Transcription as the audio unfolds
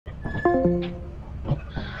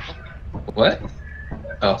What?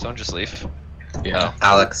 Oh, Someone just leave. yeah. Oh.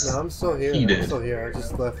 Alex. No, I'm still here. He did. I'm still here. I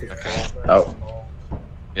just left the call. Oh.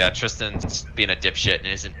 Yeah, Tristan's being a dipshit and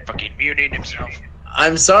isn't fucking muting himself.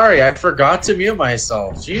 I'm sorry, I forgot to mute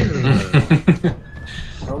myself. Jesus.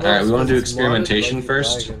 Alright, we want to do experimentation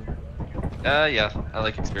first? Yeah, I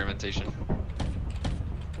like experimentation.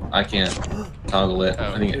 I can't toggle it.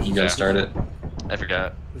 Oh, I think you gotta start it. I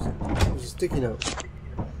forgot. There's a sticky note.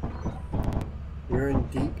 You're in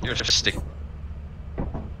deep. You're just stick.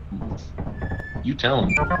 You tell him.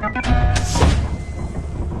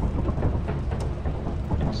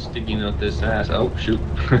 Sticky note this ass. Oh, shoot.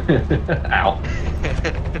 Ow.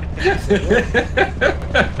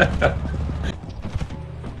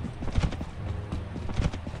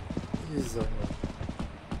 He's,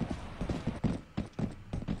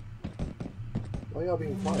 why y'all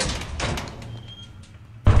being quiet?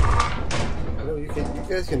 I know you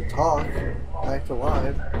guys can talk. Act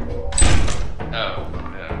alive. Oh,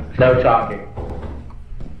 yeah. No talking.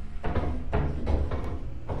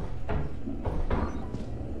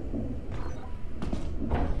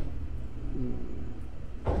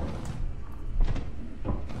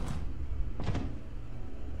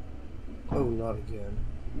 Oh, not again.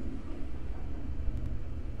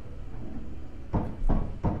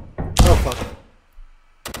 Oh, fuck.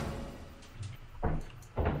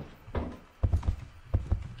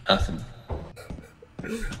 Nothing.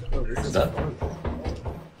 Oh, this is that? fun.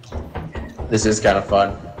 This is kind of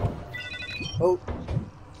fun. Oh,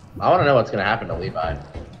 I want to know what's going to happen to Levi.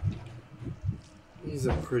 he's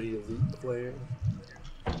a pretty elite player.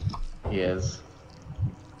 He is.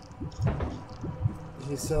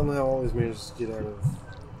 He somehow always manages to get out of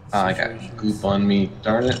I got situations. goop on me.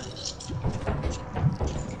 Darn it.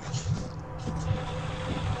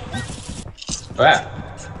 Ah.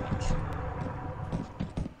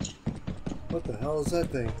 What the hell is that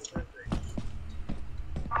thing?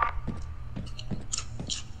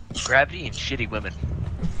 Gravity and shitty women.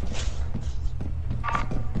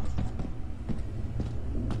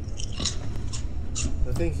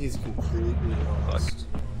 I think he's completely lost.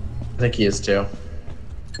 I think he is too.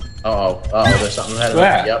 Uh-oh. Uh-oh, there's something ahead of him.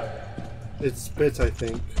 Ah. Yep. It spits, I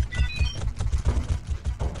think.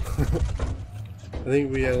 I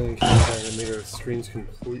think we had an encounter that made our screens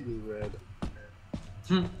completely red.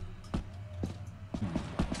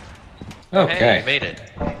 Okay. Hey, you made it.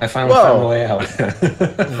 I finally Whoa. found the way out.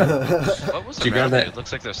 What was Did you grab around that? you? It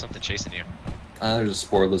looks like there's something chasing you. There's a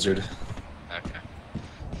spore lizard. Okay.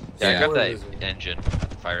 Yeah, I Yeah. grabbed that Spore lizard. engine at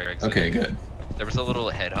the fire exit. Okay, good. There was a little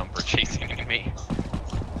head humper chasing me.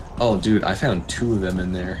 Oh, dude, I found 2 of them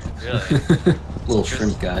in there. Really? Little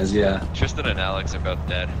shrimp guys, yeah. Tristan and Alex are both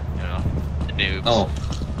dead. You know, the noobs. Oh,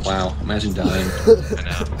 wow. Imagine dying. I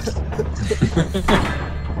know.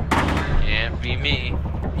 Can't be me.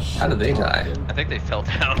 How did they die? I think they fell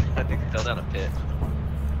down. I think they fell down a pit.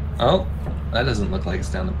 Oh, that doesn't look like it's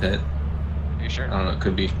down the pit. Are you sure? I don't know, it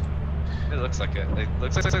could be. It looks like it. It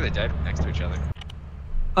looks like they died next to each other.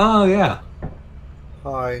 Oh, yeah.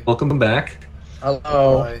 Hi. Welcome back.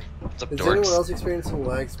 Hello. Hi. What's up, Is anyone dorks? else experiencing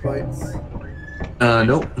lag spikes?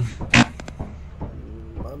 Nope.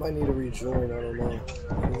 I might need to rejoin, I don't know.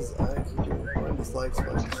 Because I keep getting these lag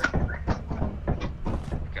spikes.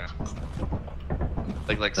 Okay.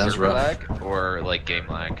 Like That was server rough. lag or like game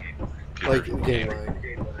lag? Like game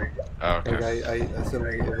lag. Oh, okay. Like I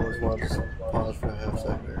suddenly every once in a while just pause for a half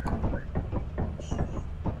second.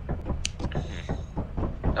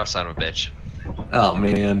 Oh, son of a bitch. Oh,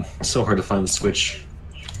 man. So hard to find the switch.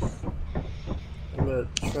 I'm gonna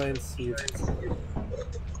try and see if it's...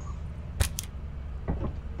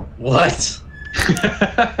 What?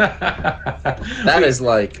 That is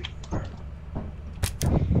like...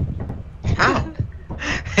 How?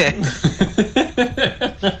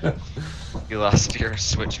 You lost your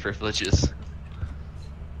Switch privileges.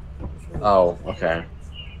 Oh, okay.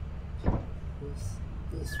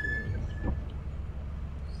 This way.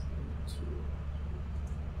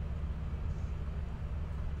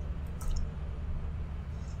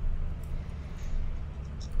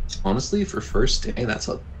 Honestly, for first day, that's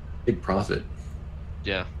a big profit.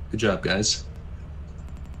 Yeah. Good job, guys.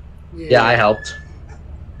 Yeah, I helped.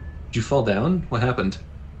 Did you fall down? What happened?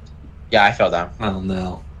 Yeah, I fell down. Oh,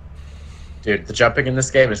 no. Dude, the jumping in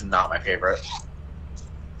this game is not my favorite.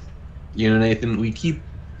 You know, Nathan, we keep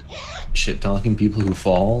shit-talking people who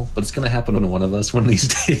fall, but it's going to happen to one of us one of these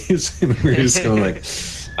days. And we're just going like,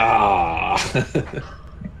 ah.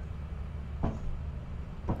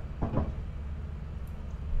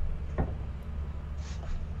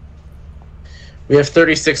 We have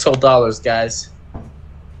 36 whole dollars, guys.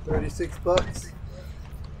 36 bucks.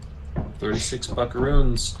 36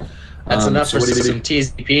 buckaroons. That's enough so for what do you some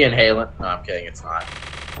TZP inhalant. No, I'm kidding. It's not.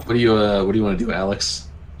 what do you want to do, Alex?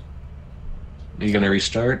 Are you gonna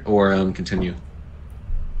restart or continue?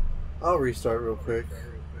 I'll restart real quick.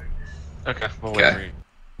 Okay, we'll wait for you.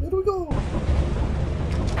 Where do we go?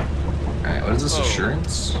 Alright, what is this? Oh.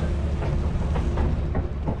 Assurance?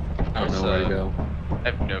 I don't know where to go. I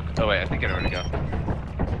have no. Oh wait, I think I know where to go.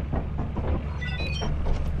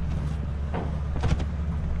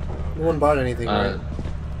 No one bought anything, right?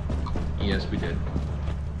 Yes, we did.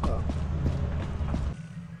 Oh.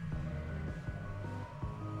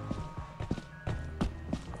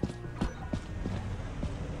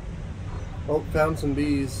 Oh, found some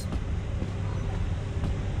bees.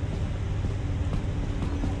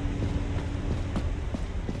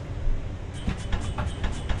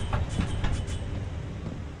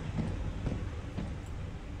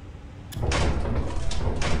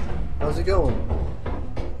 How's it going?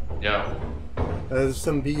 Yeah. There's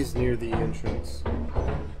some bees near the entrance.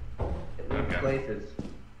 Okay. Places.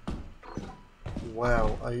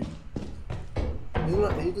 Wow, he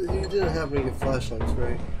didn't have any good flashlights,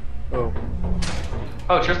 right? Oh.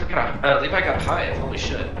 Oh, Tristan got Levi got high. Holy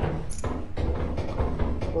shit.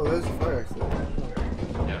 Oh, there's a fire exit.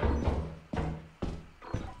 Yeah.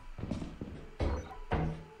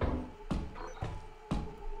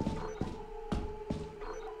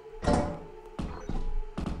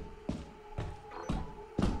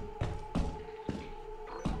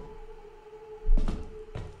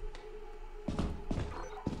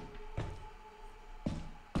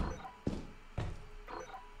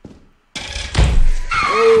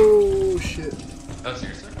 Oh shit. Oh,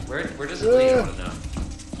 seriously? Where does it lead? I don't know.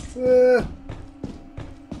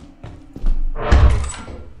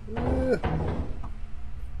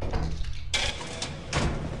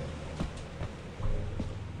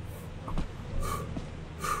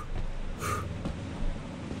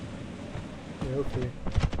 Yeah, okay.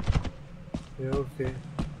 Yeah, okay.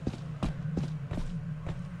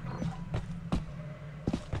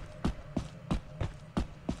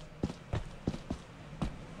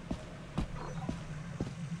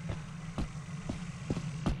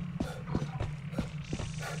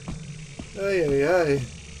 Ay, ay, ay.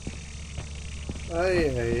 Ay,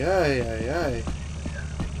 ay, ay, ay, ay.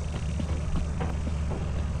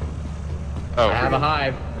 Oh, I have a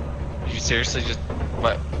hive. you seriously just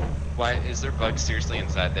what? Why is there bugs seriously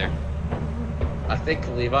inside there? I think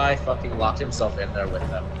Levi fucking locked himself in there with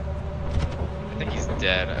them. I think he's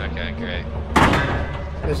dead. Okay, great.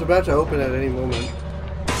 It's about to open at any moment.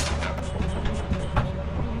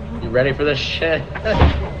 You ready for this shit?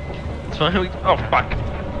 That's why we. Oh fuck.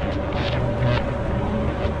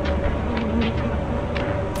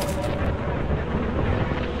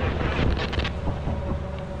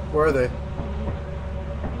 Where are they?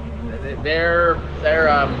 They're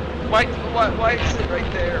Why is it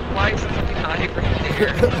right there? Why is the fucking hive right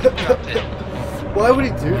there? Dropped it. Why would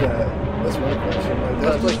he do that? That's my question. Like,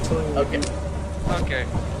 that's like telling me. okay. Okay.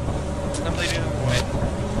 I'm leading the way.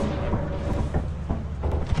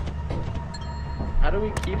 How do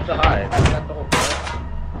we keep the hive? Is that the whole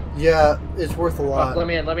point? Yeah, it's worth a lot. Let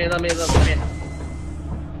me in. Okay.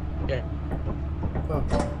 Oh.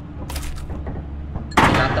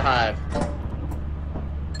 Not the hive.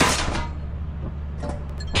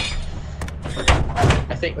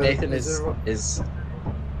 I think Nathan is there is.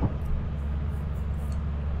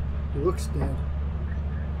 He looks dead.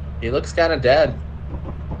 He looks kind of dead.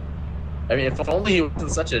 I mean, if only he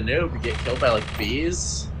wasn't such a noob to get killed by like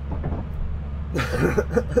bees.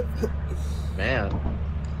 Man,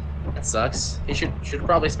 that sucks. He should have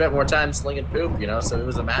probably spent more time slinging poop, you know, so he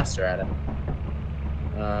was a master at it.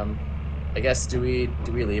 I guess do we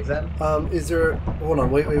leave then? Is there? Hold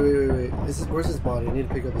on. Wait. Where's his body? I need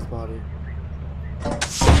to pick up his body.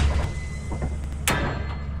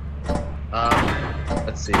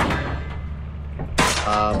 Let's see.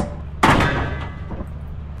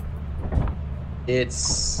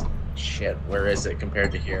 It's shit. Where is it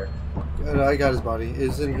compared to here? I got his body.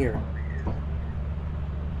 It's in here.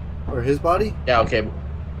 Or his body? Yeah. Okay.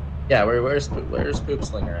 Yeah. Where's Poop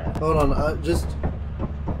Slinger at? Hold on. Just.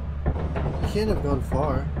 He can't have gone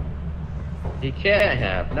far. He can't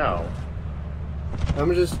have. No.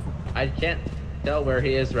 I'm just. I can't tell where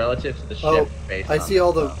he is relative to the ship. Oh, based I on see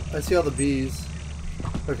all the. stuff. I see all the bees.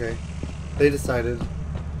 Okay. They decided.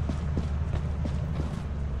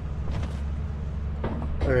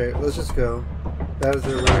 Alright, let's just go. That was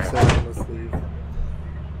their way of saying let's leave.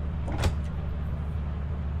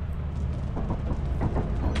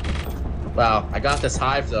 Wow, I got this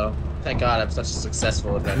hive though. Thank God I'm such a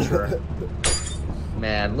successful adventurer.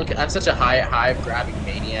 Man, look, I'm such a hive grabbing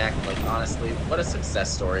maniac. Like, honestly, what a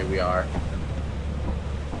success story we are.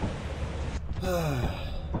 I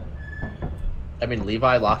mean,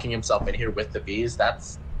 Levi locking himself in here with the bees,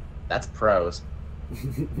 that's pros.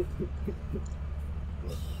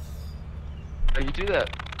 Oh, you do that,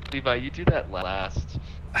 Levi. You do that last.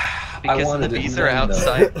 I Because wanted the it bees are then, though.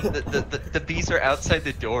 outside. The bees are outside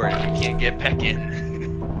the door, and you can't get back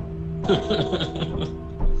in.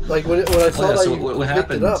 Like when I saw yeah, that so you what picked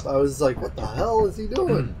happened- it up, I was like, "What the hell is he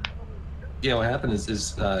doing?" Yeah, what happened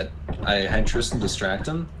is I had Tristan distract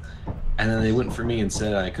him, and then they went for me and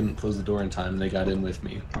said I couldn't close the door in time, and they got in with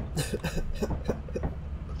me.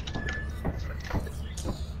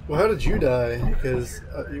 Well, how did you die? Because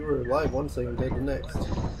you were alive one second, dead the next.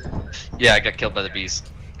 Yeah, I got killed by the bees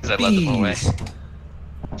because I led them away. Bees.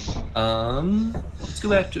 Let's go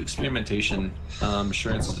back to experimentation.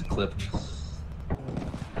 Assurance is clipped.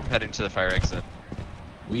 Heading to the fire exit.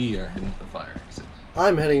 We are heading to the fire exit.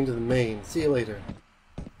 I'm heading to the main. See you later.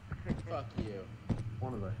 Fuck you.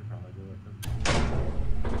 One of us should probably do it.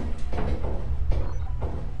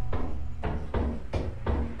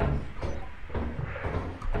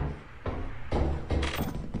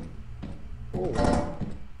 Oh.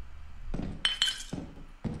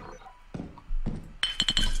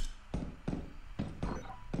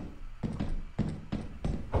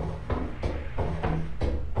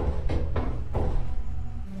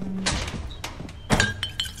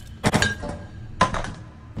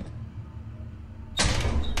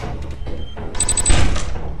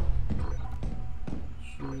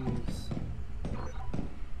 Jeez.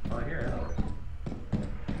 Oh, I hear it.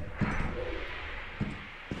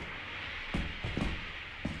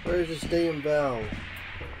 Where's this damn valve?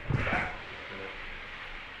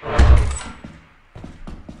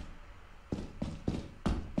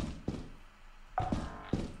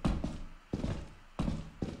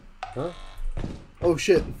 Huh? Oh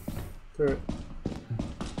shit. Turret.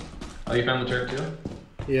 Oh, you found the turret too?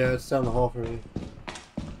 Yeah, it's down the hall for me.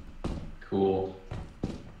 Cool.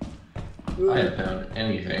 Ooh. I haven't found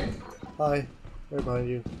anything. Hi. Right behind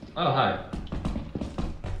you. Oh, hi.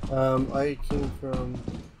 I came from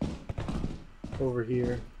over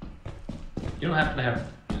here. You don't happen to have,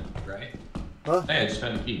 right? Huh? Hey, I just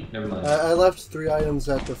found a key. Never mind. I left 3 items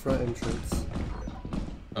at the front entrance.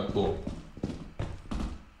 Oh, cool.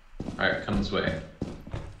 Alright, come this way.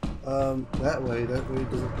 That way doesn't lead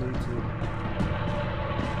to.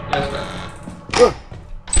 That's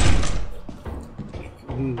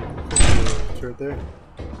fine. Turret there.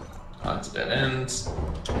 Oh, it's dead ends.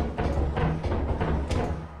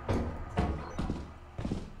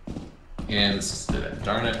 And this is dead end.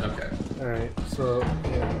 Darn it. Okay. Alright, so,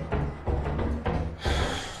 yeah.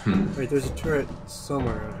 Wait, there's a turret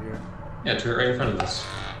somewhere out here. Yeah, turret right in front of us.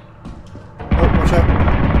 Oh, watch out!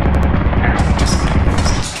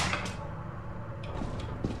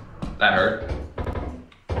 That hurt.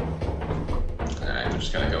 Alright, we're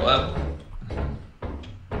just gonna go up.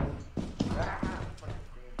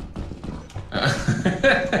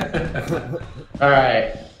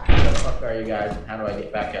 Alright. Where the fuck are you guys? How do I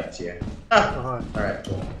get back up to you? Hi. Alright,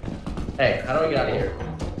 cool. Hey, how do I get out of here?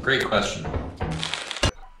 Great question.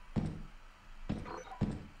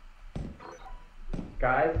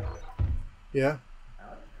 Guys? Yeah?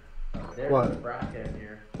 There's What? a bracket in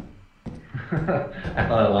here. I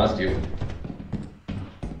thought I lost you.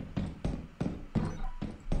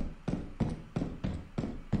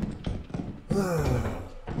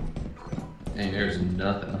 Hey, there's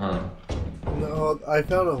nothing, huh? No, I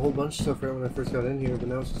found a whole bunch of stuff right when I first got in here, but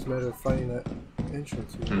now it's just a matter of finding that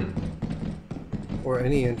entrance here. Or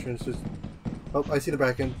any entrance, just... Oh, I see the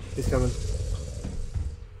back end. He's coming.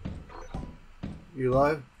 You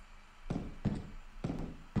alive?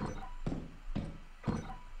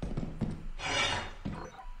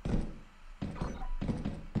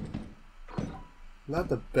 Not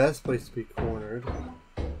the best place to be cornered.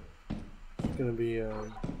 It's gonna be,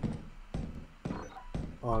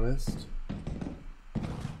 honest.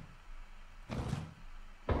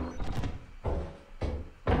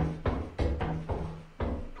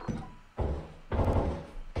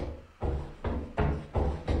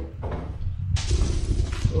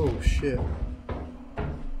 Oh shit.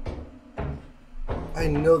 I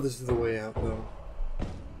know this is the way out though.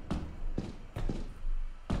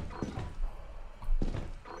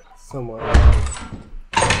 Somewhat.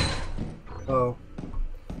 Oh.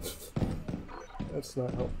 That's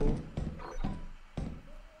not helpful.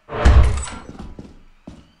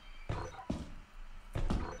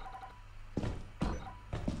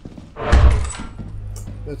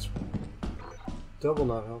 That's double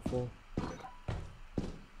not helpful.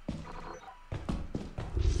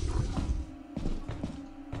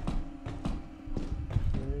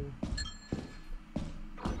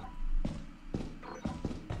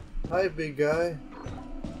 Hi, big guy.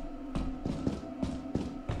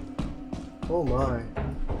 Oh my.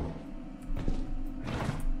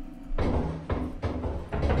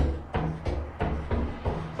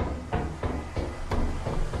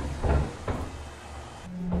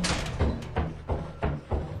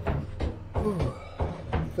 Whew.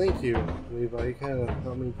 Thank you, Levi. You kind of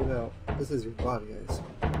helped me get out. This is your body, guys.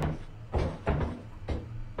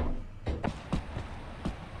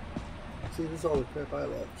 See, this is all the crap I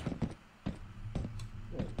left.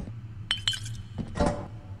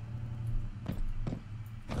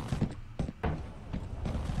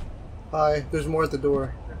 Hi, there's more at the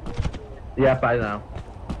door. Yep, I know.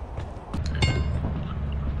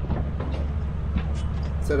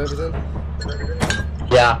 Is that everything?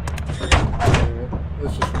 Yeah. Alright,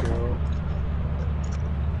 let's just go.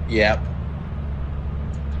 Yep.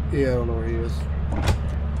 Yeah, I don't know where he is.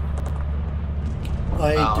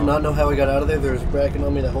 I do not know how I got out of there. There was bracken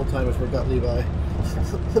on me the whole time before I got Levi.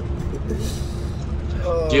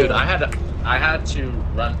 Dude, I had to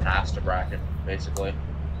run past a bracken, basically.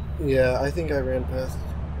 Yeah, I think I ran past.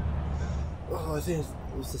 Oh, I think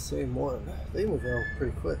it was the same one. They move around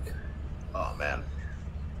pretty quick. Oh man.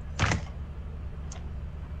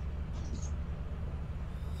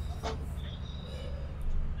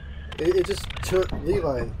 It just took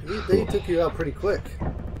Levi. They took you out pretty quick.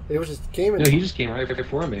 They just came in. No, he just came right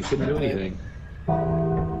before me. Couldn't do anything.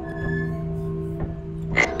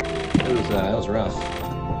 That was rough.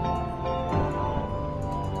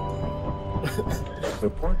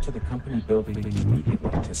 Report to the company building immediately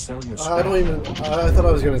to sell your I don't even. I thought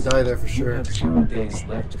I was gonna die there for You sure. have 0 days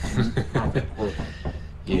left to complete the work.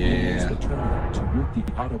 Use Yeah. the terminal to route the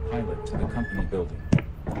autopilot to the company building.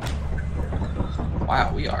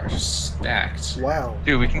 Wow, we are stacked. Wow.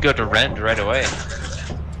 Dude, we can go to Rend right away.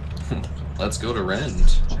 Let's go to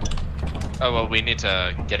Rend. Oh, well, we need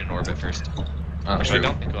to get in orbit first. Actually, I True.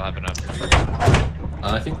 don't think we'll have enough.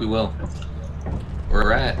 I think we will.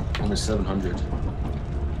 We're at almost 700.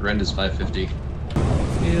 Rend is 550.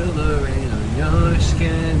 Feel the rain on your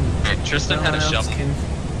skin. Alright, Tristan had a No one else shovel. can-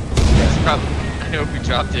 It's probably, I hope we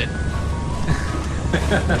dropped it.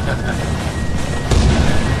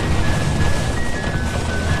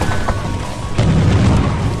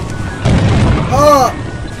 Ah!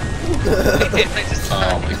 I just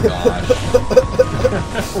Oh my gosh.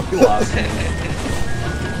 We lost him.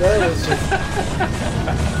 That was just.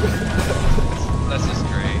 That's just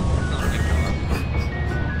great.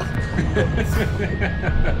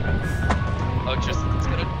 Oh, Tristan's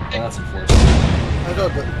gonna. That's unfortunate. I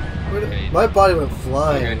thought that. My body went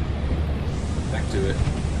flying. Okay. Back to it.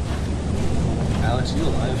 Alex, you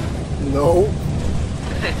alive? No.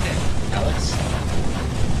 Alex?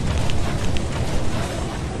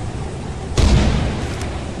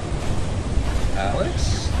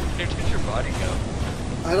 Alex? Where did your body go?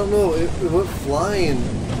 I don't know. It went flying.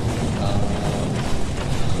 Huh.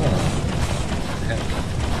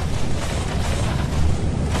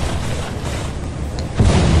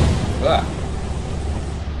 Ah.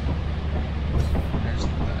 There's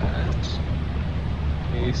that.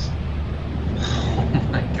 Case. Oh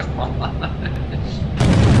my gosh.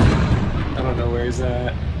 I don't know where he's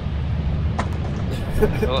at.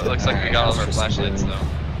 Well, it looks like we got all of our flashlights, though.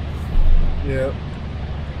 Yeah.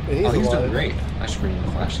 And he's Oh, he's alive. doing great. I should bring him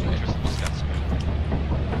a flashlight. Tristan just got screwed.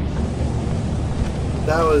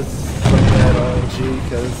 That was some bad RNG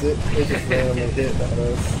because it just randomly hit at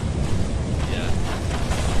us. Yeah.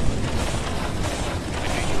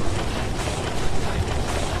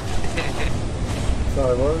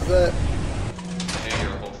 Sorry, what was that? I knew you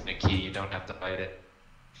were holding a key, you don't have to fight it.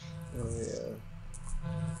 Oh yeah.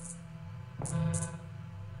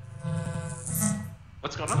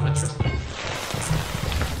 What's going on with Tristan?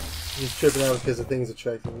 He's tripping out because the thing's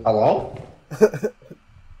attracting me. Hello?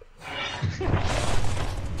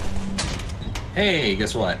 Hey,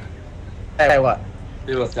 guess what? Hey, what?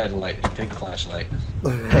 They both died of light. Take a flashlight.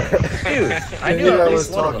 Dude, I knew knew at I least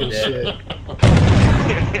was one of them talking did. shit.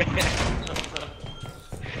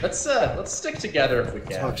 Let's stick together if we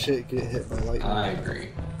can. Talk shit, get hit by lightning. I agree.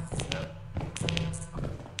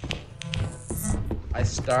 I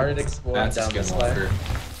started exploring That's a down this way. skinwalker.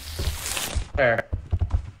 Where?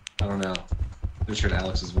 I don't know. I just heard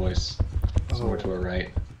Alex's voice. Somewhere to our right.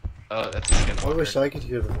 Oh, that's a skinwalker. I wish I could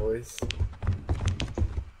hear the voice.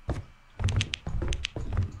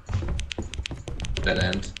 Dead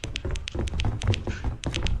end.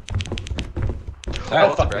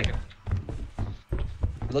 Oh, fuck me. Bracken.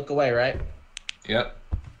 Look away, right? Yep.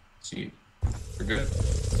 See. We're good.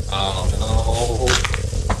 Oh no.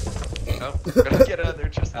 Oh, we're gonna get out of there,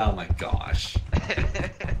 Tristan. Oh my gosh.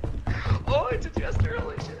 Oh, I did just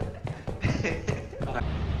early, shit.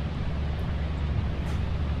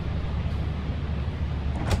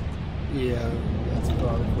 Yeah, that's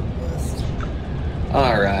probably for the best.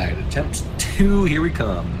 Alright, attempt 2, here we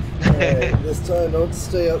come. Alright, this time don't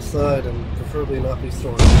stay outside and preferably not be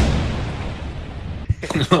stormy.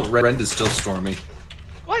 Rend is still stormy.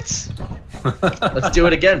 What? Let's do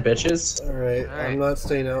it again, bitches. Alright, Alright. I'm not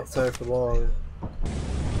staying outside for long.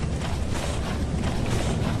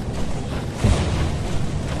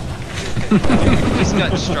 Just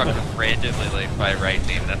got struck randomly like by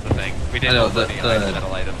lightning. That's the thing. We didn't I know, have any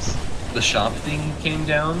metal items. The shop thing came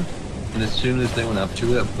down, and as soon as they went up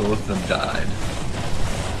to it, both of them died.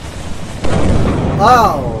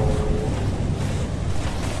 Ow!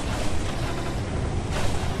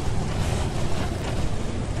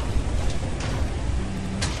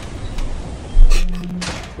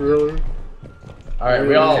 Really? Alright,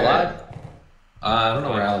 we all alive? I don't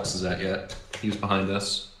know where Alex is at yet. He was behind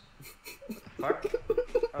us. Fuck.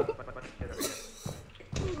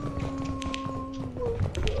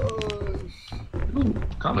 Ooh,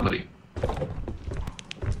 comedy. I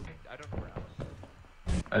don't know where Alex is.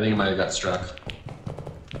 I think he might have got struck.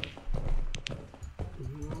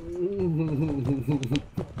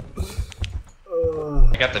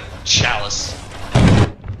 I got the chalice.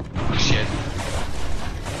 Oh, shit.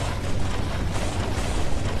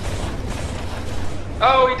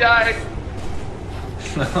 Oh, he died!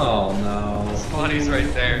 Oh no. His body's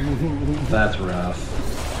right there. That's rough.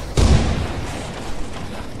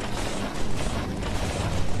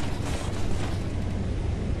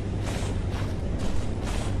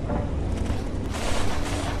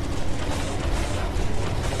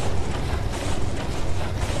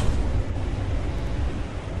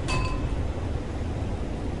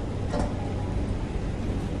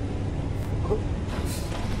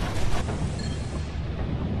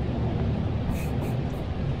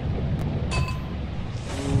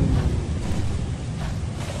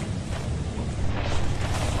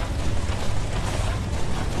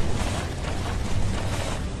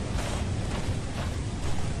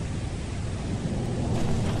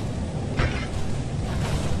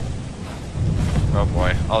 Oh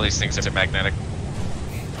boy, all these things are magnetic.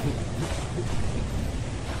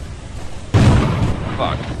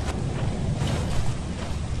 Fuck.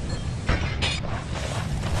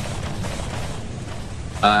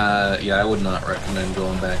 Yeah, I would not recommend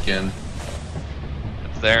going back in.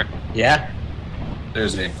 It's there. Yeah?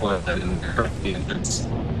 There's a point in the entrance.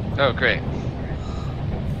 Oh, great.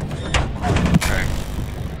 Alright.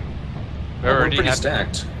 We We're already pretty have,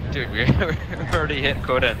 stacked. dude, we already hit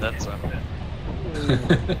quota and then some.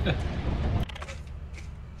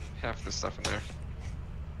 Half the stuff in there.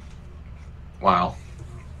 Wow.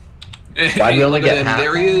 Why'd we only Look at get him, half?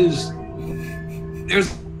 there he is.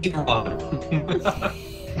 There's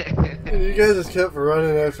You guys just kept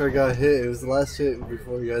running after I got hit. It was the last hit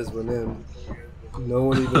before you guys went in. No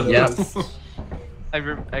one even Yep. noticed. I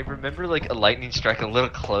remember like a lightning strike a little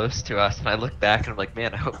close to us, and I look back and I'm like,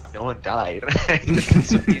 man, I hope no one died.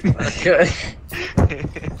 Good.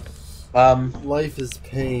 Life is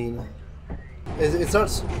pain. It's not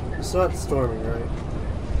storming, right?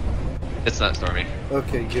 It's not stormy.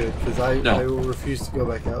 Okay, good, because I No. will refuse to go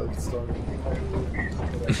back out if it's storming.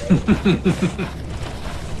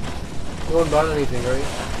 No one bought anything, right?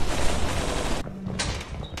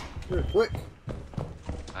 Here, quick!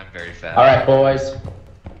 I'm very fat. Alright, boys.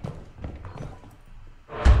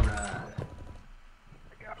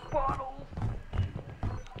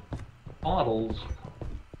 bottles.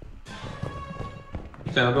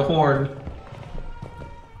 Found a horn.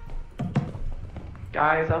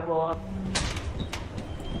 Guys, I'm lost.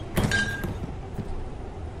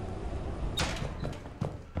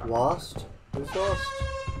 Lost? Who's lost?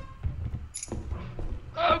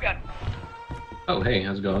 Oh god. Oh, hey,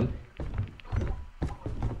 how's it going?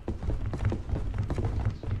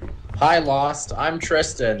 Hi, Lost. I'm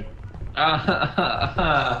Tristan.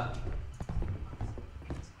 Ah,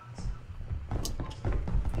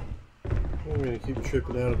 I'm gonna keep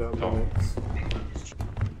tripping out about minutes.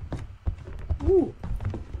 Ooh,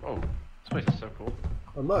 Oh, this place is so cool.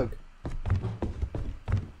 a mug.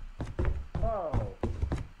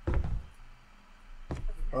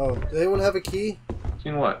 Oh, does anyone have a key?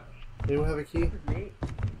 Seen what? Anyone have a key? You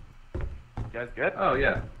guys good? Oh,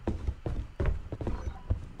 yeah. I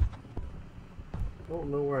don't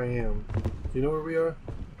know where I am. Do you know where we are?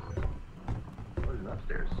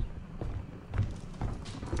 Upstairs.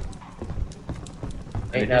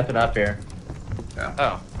 Ain't nothing up here.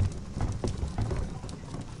 Oh.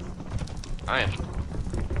 I am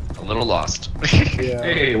a little lost. Yeah.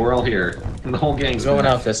 Hey, we're all here. The whole gang's Going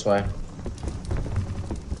out this way.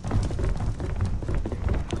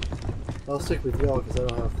 I'll stick with y'all because I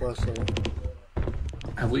don't have a flashlight.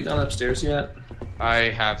 Have we gone upstairs yet? I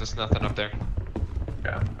have. There's nothing up there.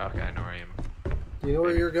 Yeah. Okay, I know where I am. Do you know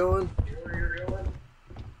where you're going?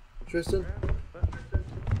 Tristan?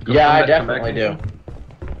 Yeah, I Come back definitely do.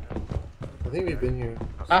 I think we've been here.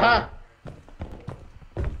 Uh-huh.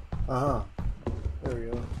 Uh-huh. There we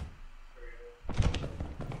go.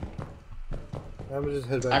 I'm gonna just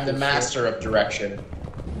head back. I'm the to master of direction.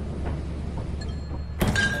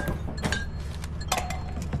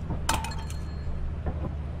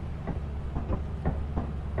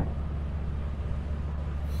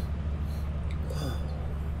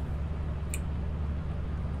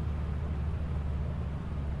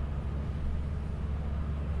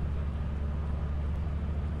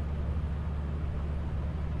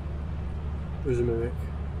 There's a mimic.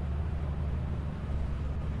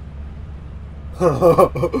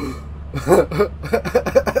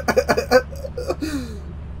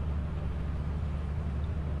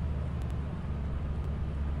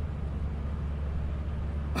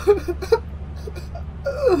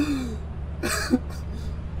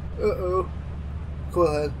 Uh-oh. Go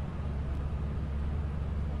ahead.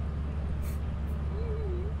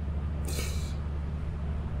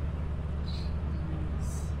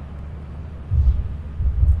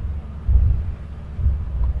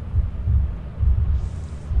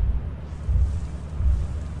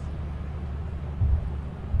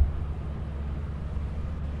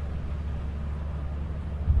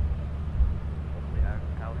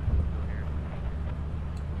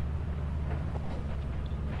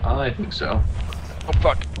 I think so. Oh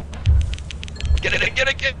fuck! Get it! Get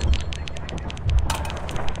it! Get it!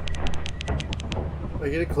 I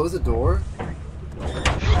get to close the door?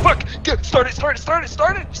 Fuck! Get start it! Start it! Start it!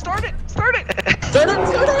 Start it! Start it! Start it! Start it!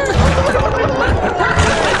 Start it!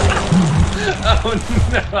 Oh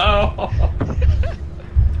no!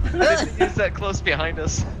 I didn't use that close behind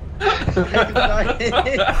us.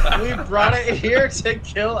 We brought it here to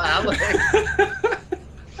kill Alex.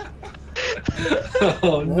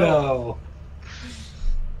 Oh no!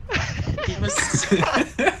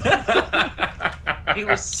 He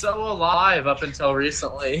was so alive up until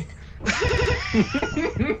recently.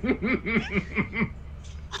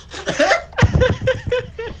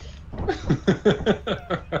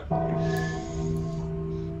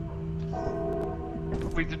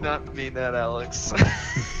 We did not mean that, Alex. Yeah,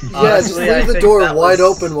 just Honestly, I leave the think door that wide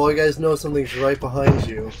was- open while you guys know something's right behind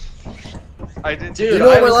you. I didn't. Dude, You know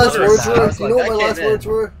what I my was last literally words sad. I were? was You know like, what I my last came in. words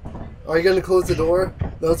were? Are you gonna close the door?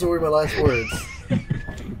 Those were my last words.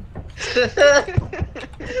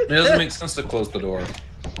 It doesn't make sense to close the door.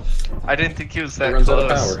 I didn't think he was It that runs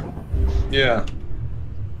close. out of power. Yeah.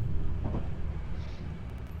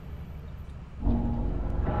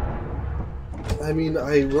 I mean,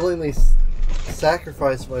 I willingly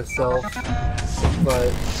sacrificed myself, but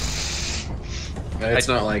It's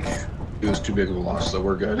not like it was too big of a loss, so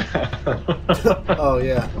we're good. oh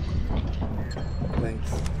yeah.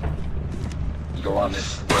 Thanks. Go on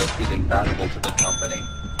this work feeling valuable to the company.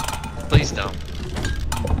 Please don't.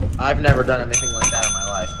 I've never done anything like that in my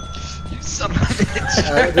life. You son of a bitch.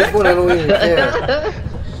 At this point, I don't even care.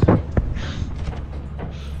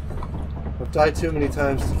 I've died too many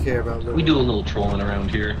times to care about living. We do a little trolling around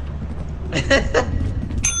here.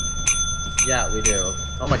 Yeah, we do.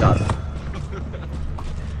 Oh my god.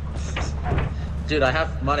 Dude, I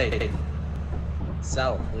have money.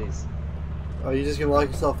 Sell, please. Oh, you just gonna lock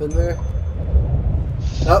yourself in there?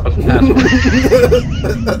 Oh. What's the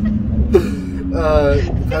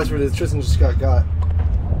The password is Tristan just got.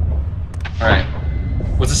 Alright.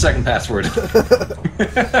 What's the second password?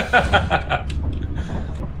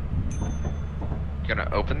 You gonna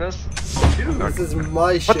open this? This is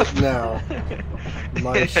my shit now.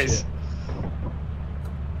 My Yes. shit.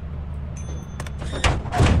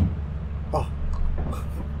 Oh.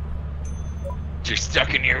 You're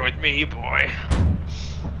stuck in here with me, boy.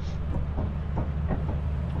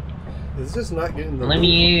 It's just not getting the. Let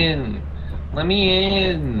me in. Let me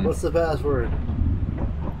in. What's the password?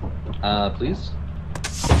 Please?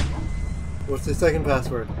 What's the second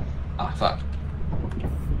password? Ah, fuck.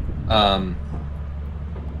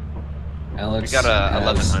 Alex We got a has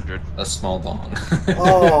 1100. a small dong.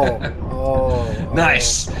 Oh. Oh.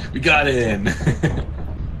 Nice! We got in!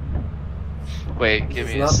 Wait, This give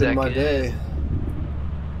has me a not been second. my day.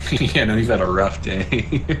 Yeah, no, you've had a rough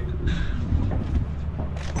day.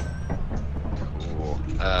 Cool.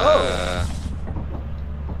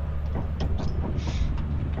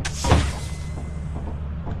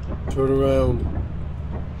 Turn around.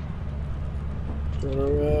 Turn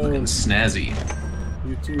Looking around. snazzy.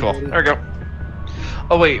 You too, Cool. buddy. There we go.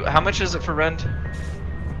 Oh wait, how much is it for rent?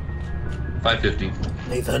 550.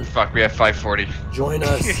 Nathan, Fuck, we have 540. join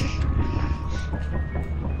us.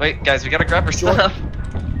 Wait, guys, we gotta grab our Join- stuff.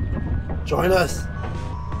 Join us.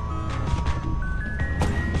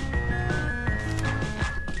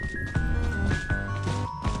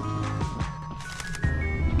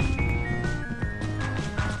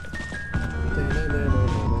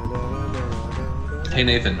 Hey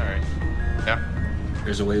Nathan, Alright. Yeah.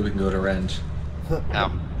 there's a way we can go to Rend.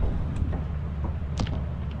 Ow.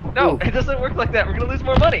 No, Ooh. it doesn't work like that. We're gonna lose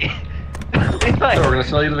more money. Levi. So we're gonna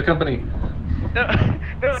sell you to the company. No,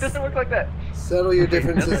 no, it doesn't work like that. Settle your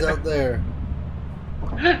differences out there.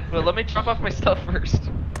 Well, let me drop off my stuff first.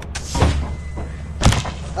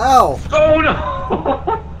 Ow! Oh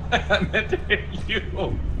no! I meant to hit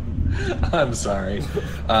you. I'm sorry.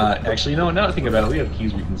 Actually, no. Now that I think about it, we have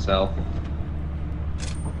keys we can sell.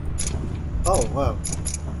 Oh, wow.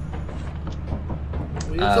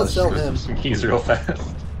 We can Let's still sell go him. through some keys real fast.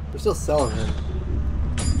 We're still selling him.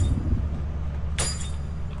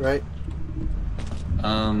 Right?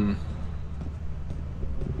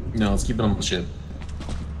 No, let's keep it on the ship.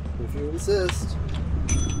 If you insist.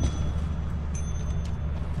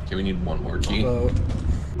 Okay, we need one more key.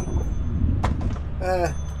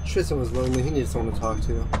 Tristan was lonely. He needed someone to talk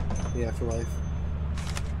to in the afterlife.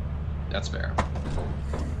 That's fair.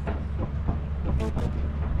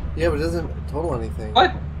 Yeah, but it doesn't total anything.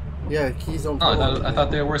 What? Yeah, keys don't Oh, total I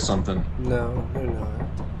thought they were worth something. No, they're not.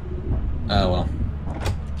 Oh well.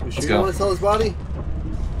 You sure you go. want to sell his body?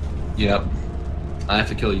 Yep. I have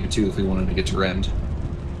to kill you too if we wanted to get to Rend.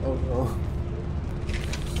 Oh no.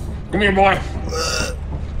 Come here, boy.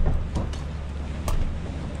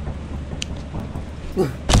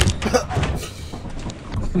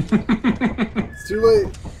 It's too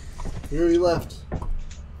late. He already left.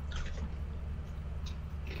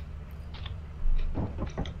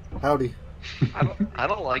 Howdy. I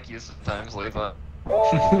don't like you sometimes, Levi.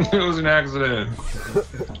 It was an accident.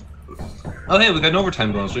 Oh hey, we got an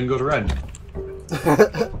overtime bonus. We can go to Rend.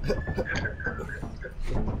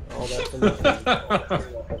 All that for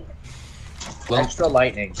nothing. Well, Extra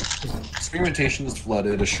lightning. experimentation is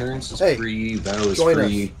flooded. Assurance is Hey, free. Vow is join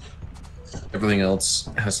free. Everything else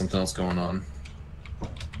has something else going on.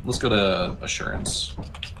 Let's go to assurance.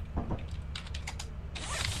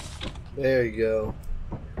 There you go.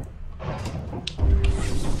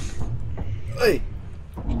 Hey!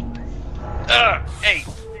 Hey.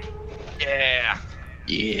 Yeah.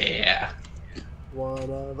 Yeah. One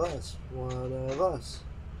of us. One of us.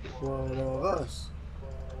 One of us.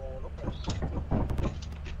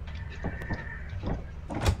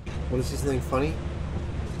 Want to see something funny?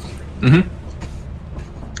 Mm-hmm.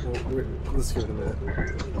 Well, let's give it a minute.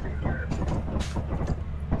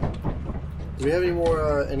 Do we have any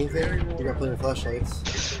more, anything? We got plenty of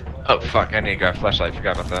flashlights. Oh fuck! I need to grab a flashlight.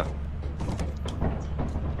 Forgot about that.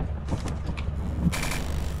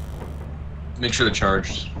 Make sure to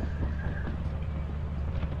charge.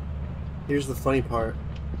 Here's the funny part.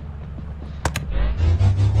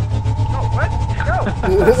 No, what? No!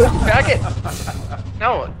 Back it!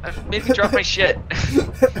 No, made me drop my shit.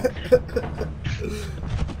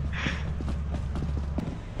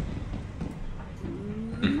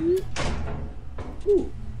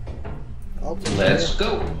 Ooh. I'll take Let's that.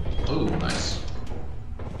 go. Oh, nice.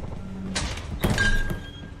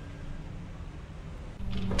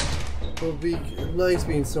 It would be nice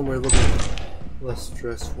being somewhere a little bit less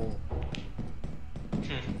stressful.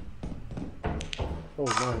 Oh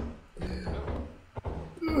my.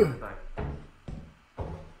 Ugh.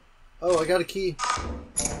 Oh, I got a key.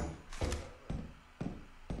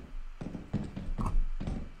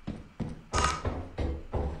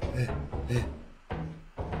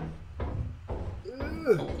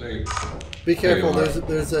 Oh, there you go. Be careful, There you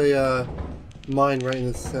there's a mine right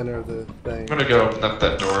in the center of the thing. I'm gonna go open up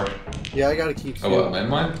that door. Yeah, I got a key too. Oh, what?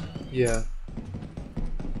 Landmine? Yeah.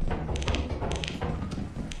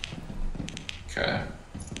 Okay.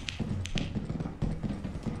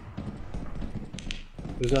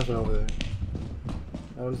 There's nothing over there.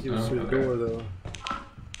 I want to see what's through the okay. door though.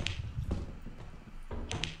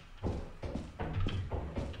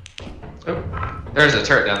 Oh, there's a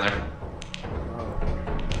turret down there.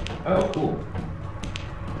 Oh, cool.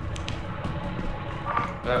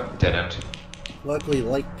 Oh, dead end. Luckily,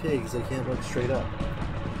 like pigs, they can't look straight up.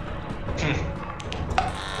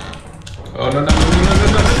 Oh, no, no, no, no, no,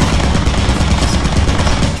 no,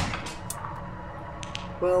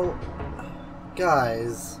 Well,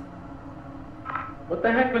 guys, What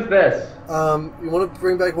the heck was this? you want to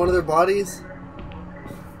bring back one of their bodies?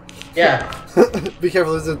 Yeah. Be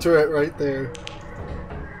careful, there's a turret right there.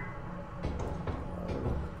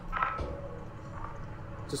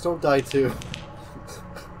 Just don't die too.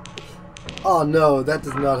 Oh no, that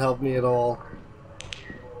does not help me at all.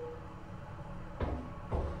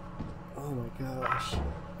 Oh my gosh.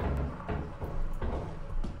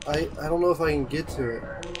 I don't know if I can get to it.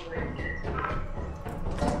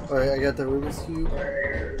 Alright, I got the Rubik's Cube.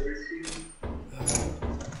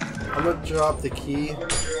 I'm gonna drop the key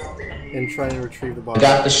and try and retrieve the body.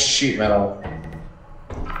 Got the sheet metal.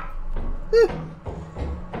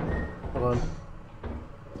 Hold on.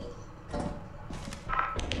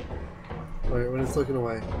 Alright, when it's looking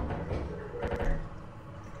away.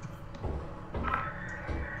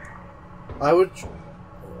 I would... 3,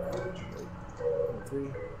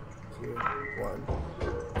 2, 1.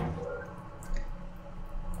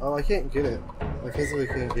 Oh, I can't get it. I physically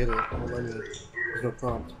can't get it. Won't let me. There's no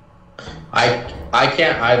prompt. I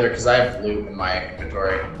can't either because I have loot in my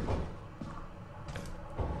inventory.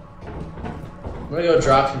 I'm gonna go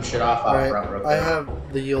drop some shit off out Alright, front real I quick.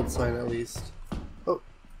 have the yield sign at least. Oh,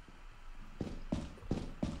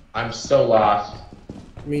 I'm so lost.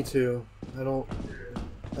 me too.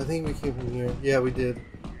 I think we came from here. Yeah, we did.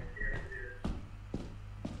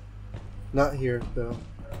 Not here, though.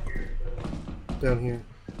 Down here.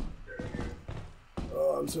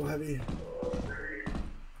 Oh, I'm so heavy.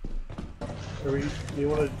 You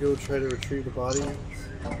want to go try to retrieve the body?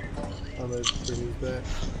 I'm gonna bring these back.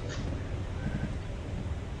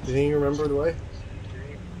 Do you think you remember the way?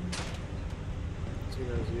 So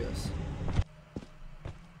that was yes.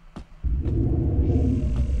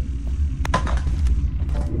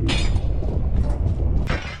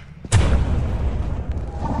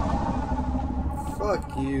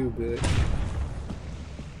 Fuck you, bitch.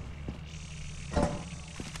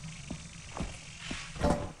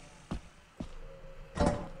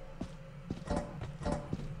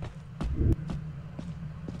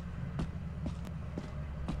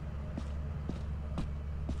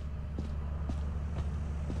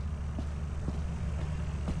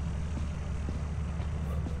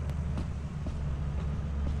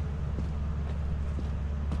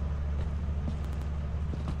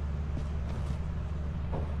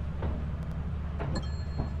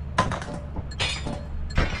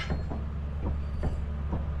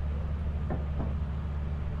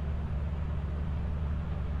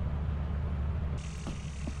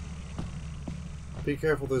 Be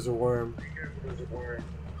careful, there's a worm.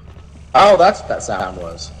 Oh, that's what that sound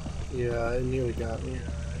was. Yeah, it nearly got me.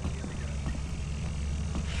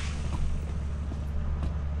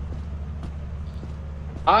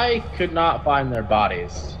 I could not find their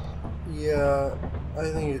bodies. Yeah, I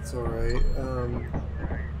think it's alright. I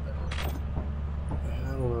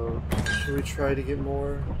don't know. Should we try to get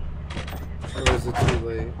more? Or is it too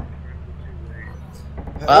late?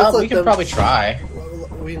 Let's let We can them- probably try. Well,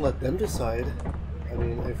 we can let them decide. I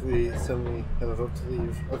mean, if we suddenly have a vote to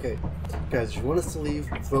leave. Okay, guys, if you want us to leave,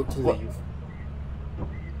 vote to What? leave.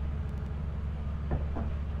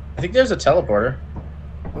 I think there's a teleporter.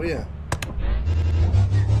 Oh yeah.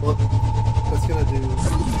 Well, that's gonna do...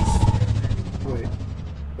 Wait.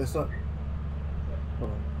 That's not...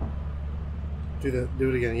 Hold on. Do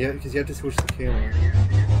it again. Yeah, because you have to switch the camera.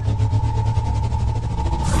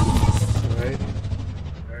 Alright.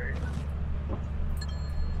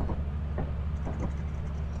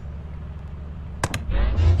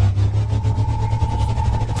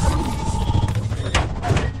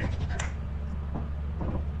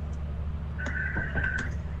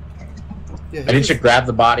 Yeah, I need to grab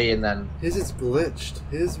the body and then... his is glitched.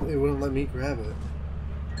 His, it wouldn't let me grab it.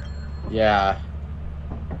 Yeah.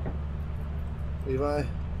 Levi,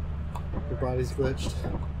 your body's glitched.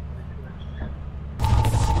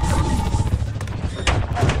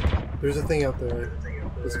 There's a thing out there.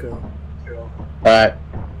 Let's go. Alright.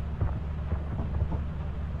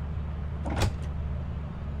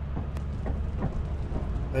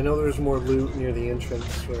 I know there's more loot near the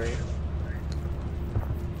entrance, right?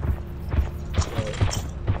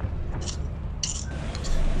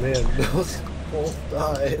 Man, those both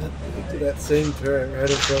died to that same turret right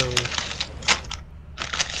in front of me.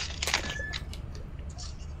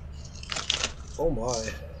 Oh my.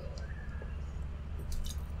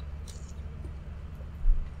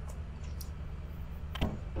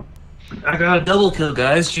 I got a double kill,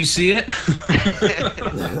 guys. Did you see it?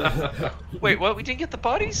 Wait, what? We didn't get the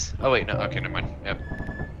bodies? Oh wait, no. Okay, never mind. Yep.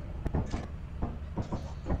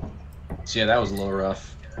 So yeah, that was a little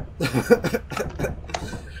rough.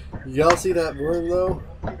 Y'all see that worm though?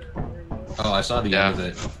 Oh, I saw the end of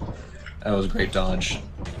it. That was a great dodge.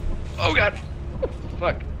 Oh god.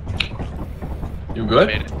 Fuck. You I good?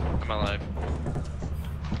 made it. I'm alive.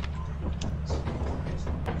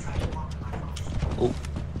 Oh,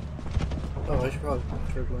 Oh, I should probably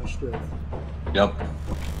check my strength. Yep.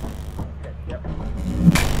 Yep.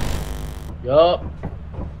 Yup.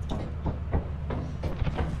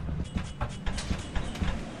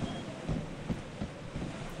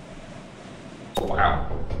 Wow.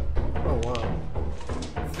 Oh wow.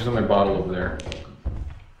 There's my bottle over there.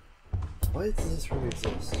 Why does this room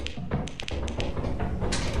exist?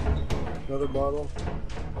 Another bottle.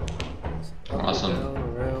 Up, Awesome. down,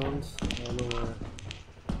 around. I don't know where.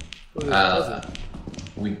 Oh, there's a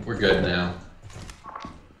present. We're good now.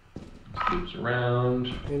 Loops around.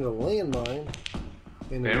 And a landmine.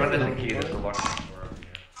 And Anyone has a another key that's landmine. locked the door over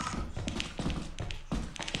here.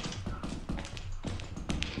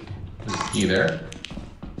 There's a key there.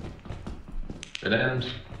 Dead end. So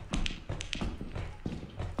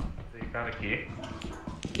you found a key?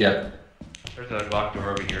 Yep. There's a locked door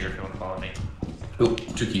over here if you want to follow me. Ooh,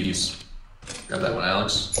 2 keys. Grab that one,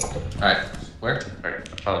 Alex. Alright, where? Alright,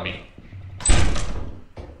 follow me.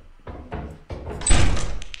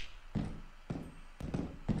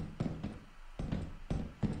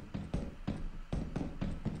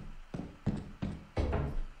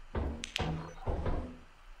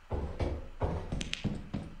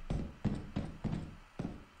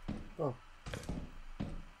 Oh.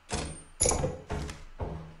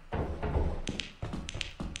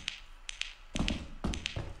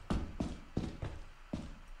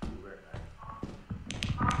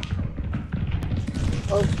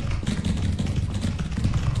 Oh.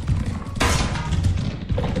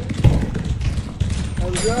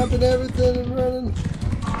 I'm dropping everything and running.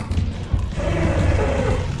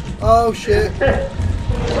 Oh shit.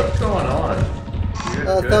 What's going on?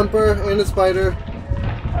 Thumper and a spider.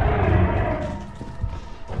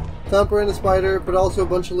 Thumper and a spider, but also a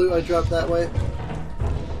bunch of loot I dropped that way.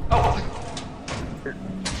 Oh!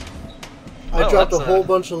 I Well, dropped a that's, whole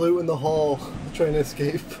bunch of loot in the hall trying to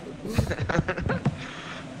escape.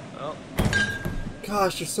 Well,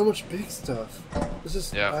 Gosh, there's so much big stuff. It's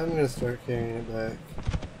just, Yeah. I'm gonna start carrying it back.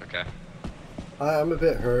 okay. I'm a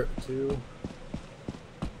bit hurt too.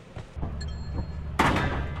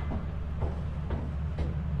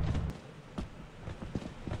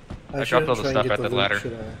 I shouldn't dropped all the try and stuff get at the loot, ladder.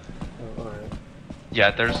 should I? Oh, alright.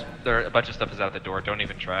 Yeah, there a bunch of stuff is out the door. Don't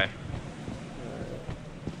even try.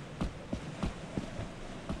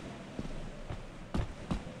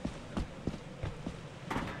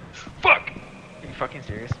 Fuck! Are you fucking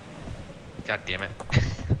serious? God damn it.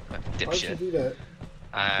 Why'd you Dipshit. do that?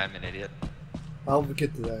 I'm an idiot. I'll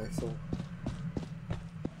get to that, so.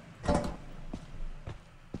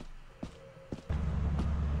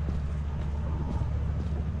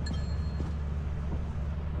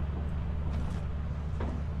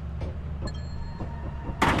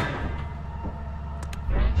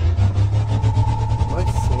 My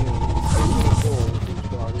sanity is so full with these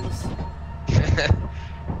bodies.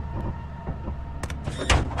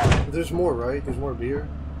 There's more, right? There's more beer?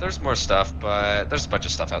 There's more stuff, but there's a bunch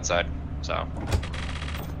of stuff outside, so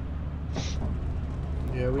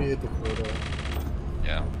Yeah, we hit the quota.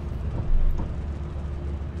 yeah.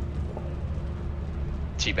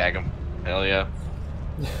 Teabag him. Hell yeah.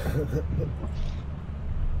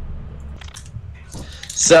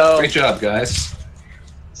 So, Great job, guys.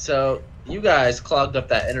 so you guys clogged up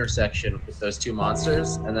that intersection with those two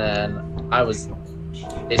monsters, and then I was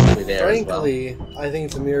basically there as well. Frankly, I think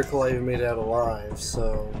it's a miracle I even made it out alive,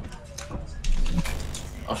 so.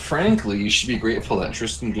 Frankly, you should be grateful that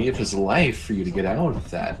Tristan gave his life for you to get out of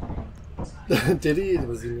that. Did he?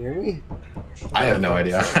 Was he near me? I have no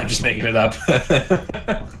idea. I'm just making it up.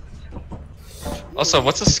 Also,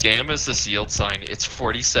 what's a scam is this yield sign? It's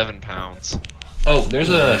 47 pounds. Oh, there's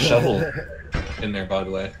a shovel in there, by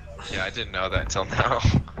the way. Yeah, I didn't know that until now.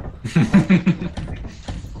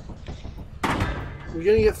 We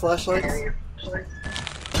gonna get flashlights?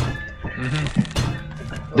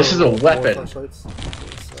 This is a more weapon. flashlights?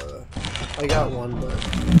 I got one, but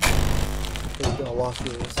I got lost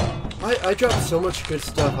yours. I dropped so much good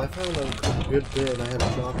stuff. I found a good bit, and I had to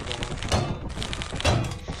drop it all.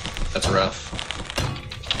 That's rough.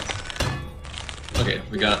 Okay,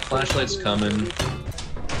 we got flashlights coming.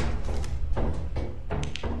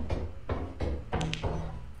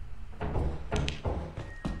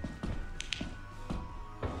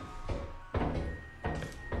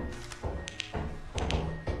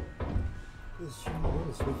 What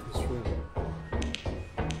is with this room?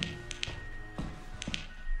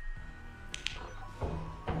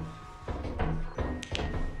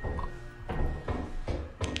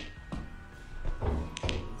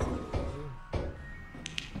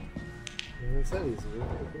 It's that easy.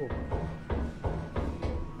 Okay, cool.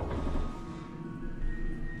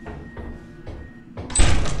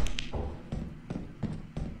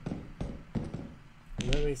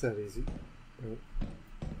 makes that easy. Right.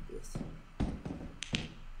 Yes.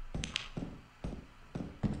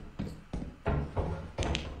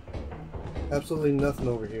 Absolutely nothing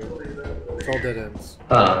over here. It's all dead ends.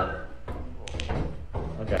 Huh.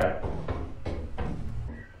 Okay.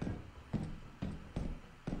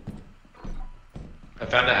 I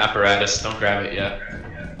found an apparatus. Don't grab it yet.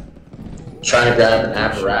 Trying to grab an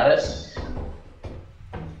apparatus.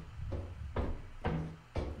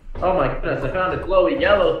 Oh my goodness, I found a glowy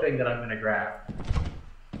yellow thing that I'm gonna grab.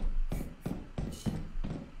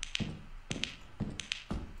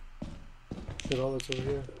 Is that all that's over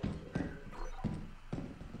here?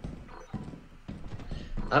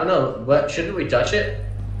 I don't know, what, shouldn't we touch it?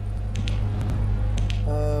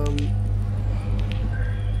 No.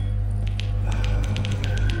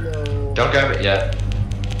 Don't grab it yet.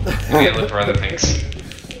 We gotta look for other things.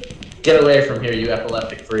 Get away from here, you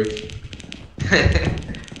epileptic freak.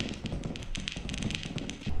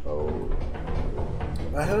 Oh.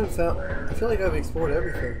 I haven't found. I feel like I've explored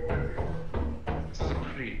everything. This is a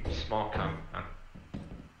pretty small compound.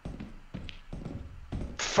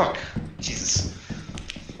 Fuck. Jesus.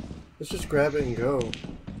 Let's just grab it and go.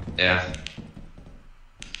 Yeah.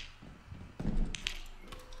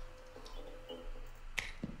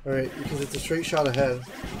 Alright, because it's a straight shot ahead.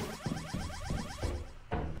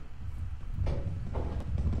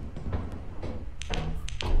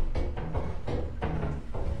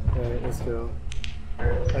 Alright, let's go.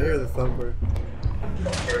 I hear the thumper.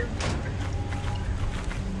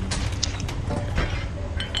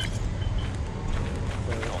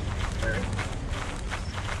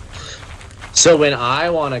 So when I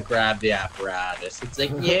want to grab the apparatus, it's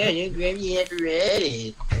like, yeah, you grab the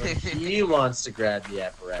apparatus. When he wants to grab the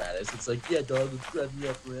apparatus, it's like, yeah, dog, let's grab the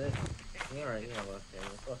apparatus. Alright, yeah, well, okay,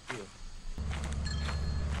 well, fuck you.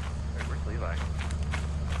 Wait, where's Levi?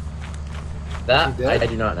 That, Is he dead? I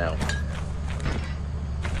do not know.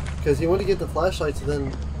 Because he wanted to get the flashlights and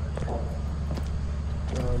then...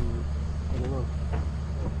 I don't know.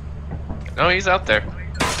 No, he's out there.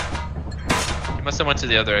 He must have went to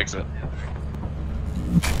the other exit.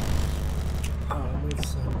 Oh, that makes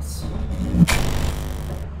sense.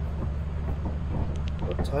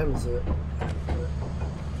 What time is it?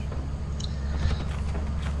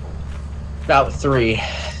 About 3. Did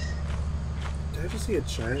I just see a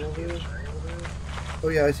giant over there? Oh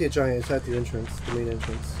yeah, I see a giant. It's at the entrance, the main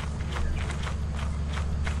entrance.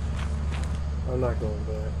 I'm not going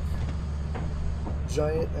back.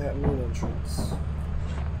 Giant at main entrance.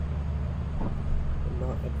 I'm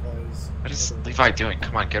not advised. What is Levi doing?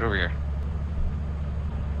 Come on, get over here.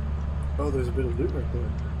 Oh, there's a bit of loot right there.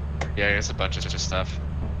 Yeah, here's a bunch of just stuff.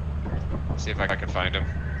 See if I can find him.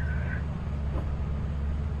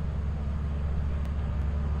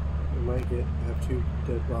 We might have 2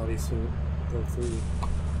 dead bodies soon. Or 3.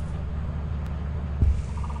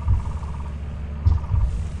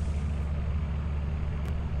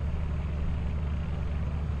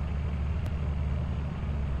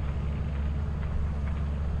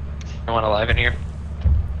 Anyone alive in here?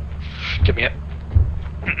 Get me up.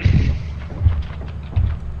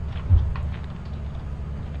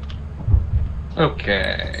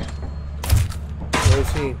 Okay.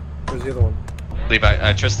 Where's he? Where's the other one?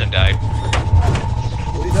 Levi, Tristan died.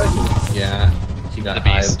 What did he die to? Yeah, he got The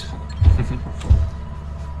beast. hived.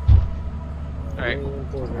 Alright. Oh,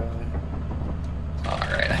 poor guy.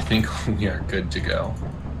 Alright, I think we are good to go.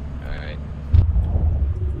 Alright.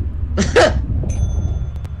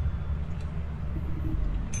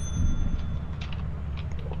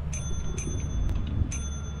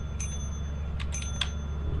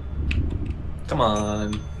 Come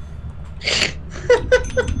on.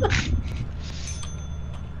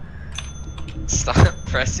 Stop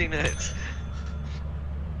pressing it.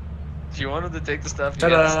 If you wanted to take the stuff, you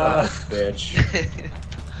Ta-da! gotta Bitch.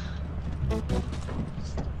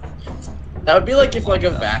 That would be like if like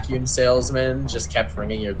a vacuum salesman just kept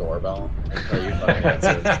ringing your doorbell until you fucking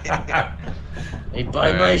answered. stop. Hey,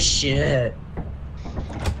 buy my shit.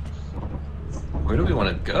 Where do we want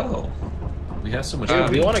to go? We have so much. Dude,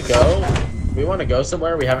 we want to go. We want to go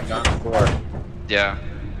somewhere we haven't gone before. Yeah.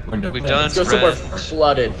 We've done Let's go somewhere Red.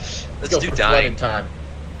 flooded. Let's go do for dying. flooded time.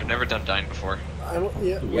 I've never done dying before. I don't.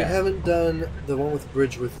 Yeah, we Yeah. haven't done the one with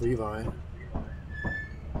bridge with Levi.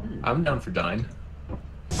 I'm down for dine.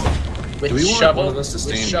 With Do we want shovel, one of us to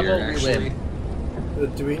stay with in shovel, here, we actually?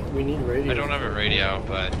 win. Do we need radio? I don't have a radio,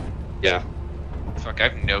 but yeah. Fuck, I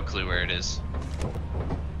have no clue where it is.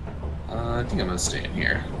 I think I'm gonna stay in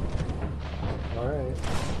here. All right.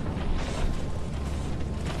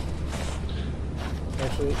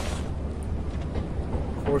 Actually,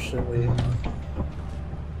 fortunately,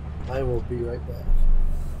 I will be right back.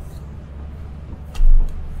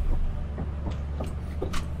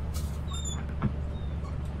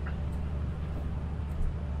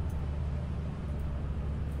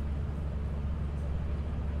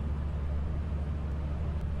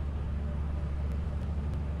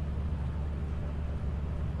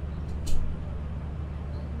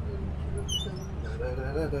 Oh,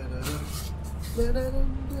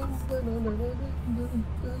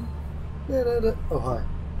 hi.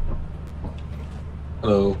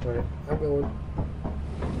 Hello. Alright, I'm going.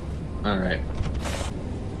 Alright.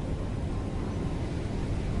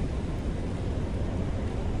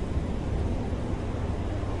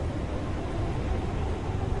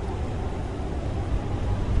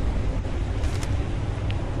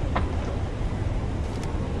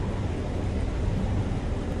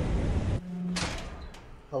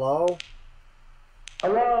 Hello?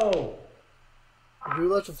 Hello!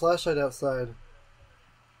 Who left a flashlight outside?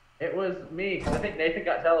 It was me, because I think Nathan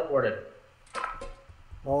got teleported.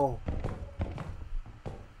 Oh.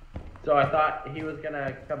 So I thought he was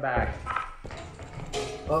gonna come back.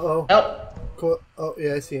 Uh-oh. Help! Cool. Oh,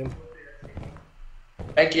 yeah, I see him.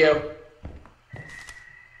 Thank you.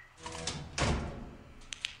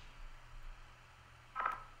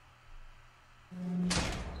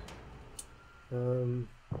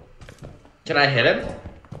 Can I hit him?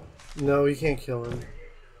 No, you can't kill him.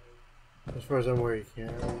 As far as I'm aware, you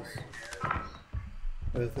can't. I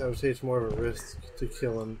would say it's more of a risk to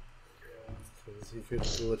kill him. Because he could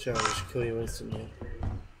glitch out and just kill you instantly.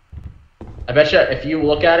 I bet you if you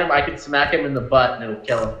look at him, I can smack him in the butt and it'll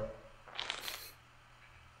kill him.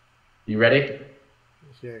 You ready?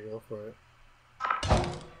 Yeah, go for it.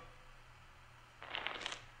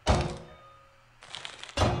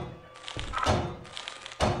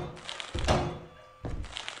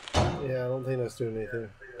 Yeah, I don't think that's doing anything.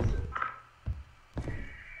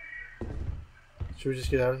 Should we just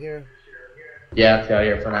get out of here? Yeah, let's get out of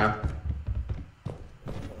here for now.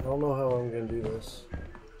 I don't know how I'm gonna do this.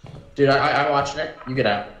 Dude, I'm watching it. You get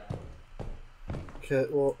out. Okay,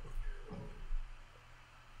 well...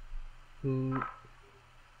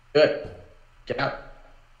 Good. Get out.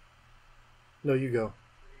 No, you go.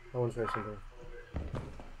 I want to try something.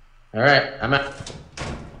 Alright, I'm out.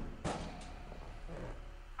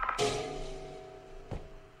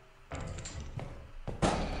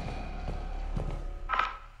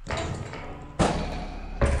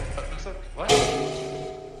 What?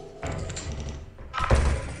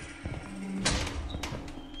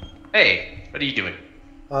 Hey, what are you doing?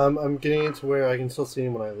 I'm getting it to where I can still see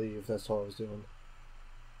him when I leave. That's all I was doing.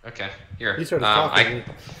 Okay, here. He started talking to me.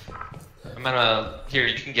 I'm gonna. Here,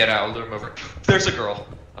 you can get out. I'll lure him over. There's a girl.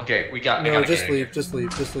 Okay, I No, gotta just get leave. out. Just leave.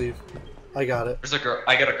 Just leave. I got it. There's a girl.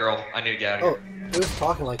 I got a girl. I need to get out of Oh, here. it was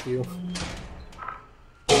talking like you.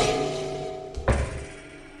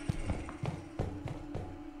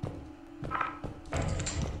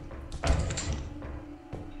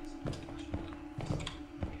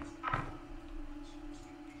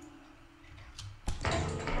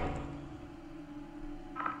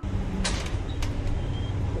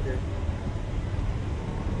 Okay.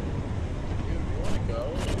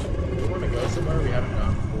 Do you want to go somewhere we haven't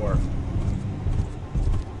gone before?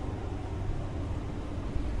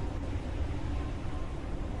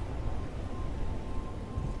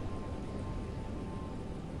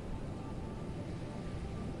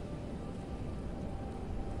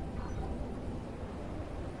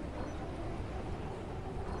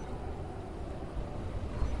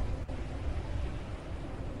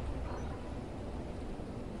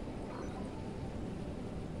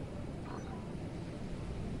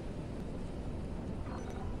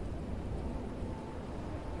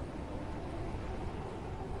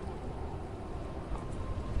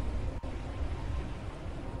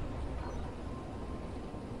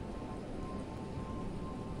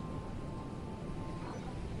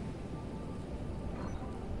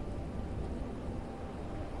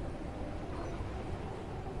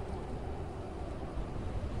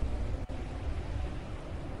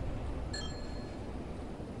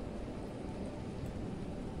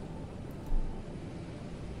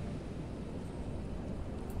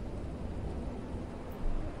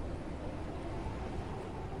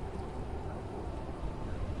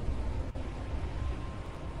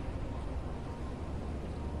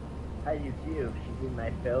 Hi YouTube, she's in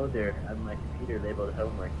my folder on my computer labeled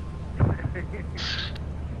homework. I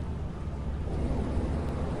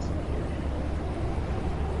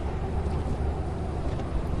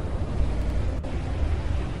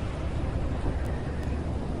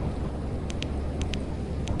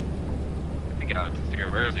think out.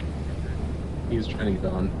 Where is he? He was trying to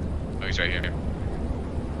get on. Oh, he's right here.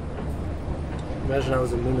 Imagine I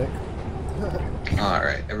was a mimic.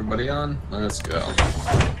 Alright, everybody on? Let's go.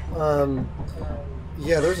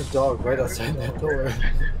 Yeah, there's a dog right outside that door.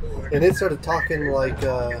 And it started talking like,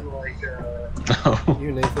 Oh.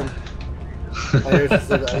 you, Nathan. I heard it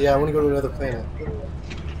said, yeah, I want to go to another planet.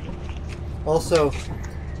 Also,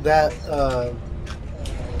 that,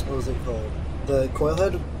 what was it called? the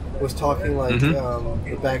coilhead was talking like Mhm.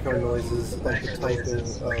 the background noises, like the typing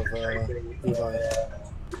of Levi.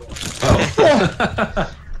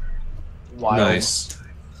 Oh. Wild. Nice.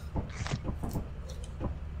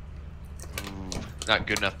 Not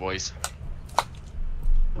good enough, boys.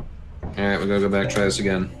 Alright, we gotta go back, try this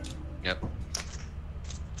again. Yep.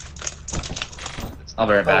 I'll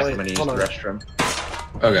be right back. wait, I'm gonna use the hold on. restroom.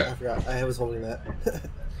 Okay. I forgot. I was holding that.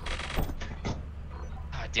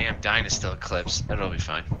 Ah, damn, Dyne is still eclipsed. That'll be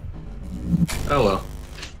fine. Oh well.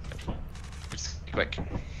 Just quick.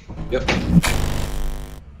 Yep.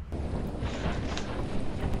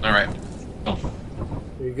 Alright. Oh.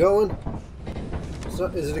 Are you going? So,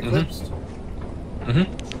 is it eclipsed? Mm-hmm.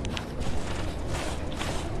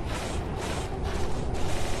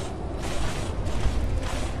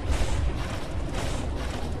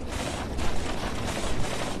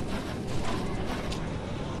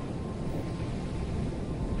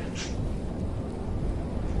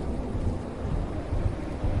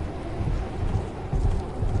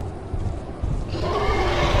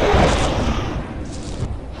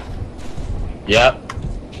 Yep.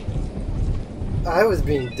 I was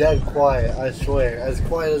being dead quiet, I swear. As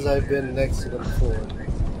quiet as I've been next to them before.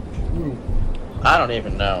 I don't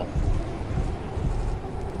even know.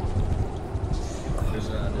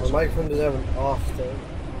 My microphone doesn't have an off thing.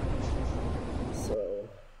 So.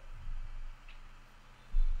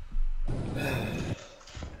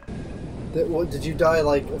 Did you die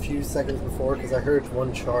like a few seconds before? Because I heard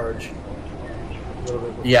one charge. A little bit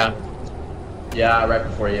before. Yeah. Yeah, right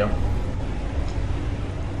before you.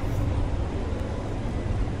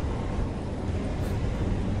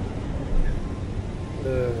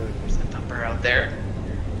 There's the thumper out there.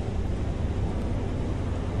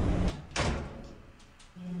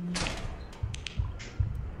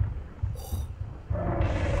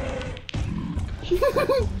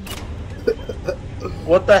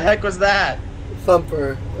 What the heck was that?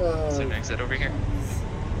 Thumper. Is there an exit over here?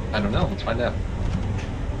 I don't know, let's find out.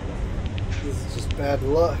 This is just bad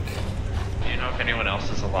luck. Do you know if anyone else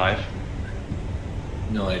is alive?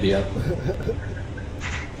 No idea.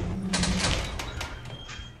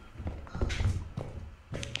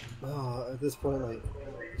 Oh, at this point, like,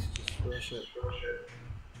 just rush it.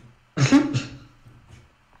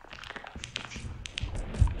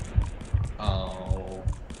 Oh.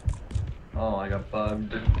 Oh, I got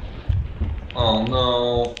bugged. Oh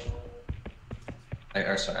no. I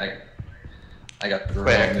got the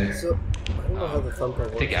Where? So, I don't know how the thumper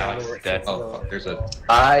works. I think Alex is dead. Oh fuck, there's a...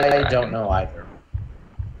 I don't know either.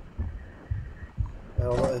 I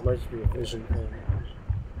don't know, it might just be a vision thing.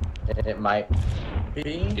 It might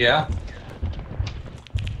be. Yeah?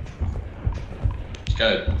 Just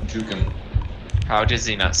gotta juke him. How does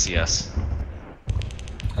he not see us?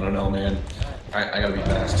 I don't know, man. I gotta be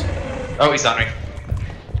fast. Oh, he's on me.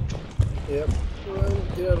 Yep. Run,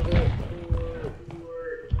 get out of there.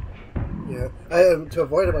 Yeah. To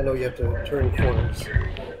avoid him, I know you have to turn corners.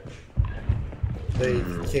 They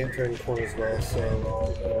can't turn corners well, so you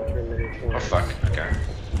can turn many Oh corners. fuck. Okay.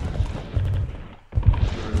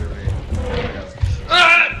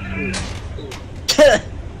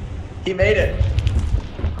 He made it.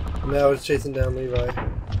 Now it's chasing down Levi.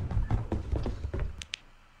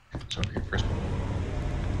 So here first.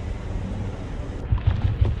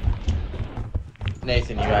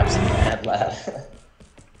 Nathan, you absolutely mad lad.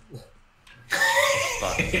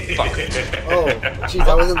 Fuck. Fuck. Oh, jeez,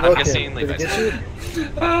 I wasn't I'm looking. guessing Did it Levi's get you?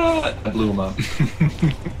 I blew him up.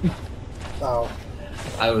 Oh.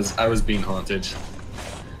 I was being haunted.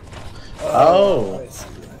 Oh. I see.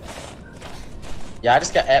 Yeah, I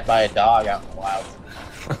just got ate by a dog out in the wild.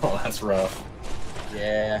 Oh, that's rough.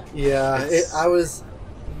 Yeah. Yeah, I was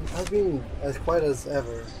being as quiet as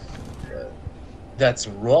ever. That's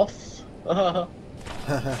rough. But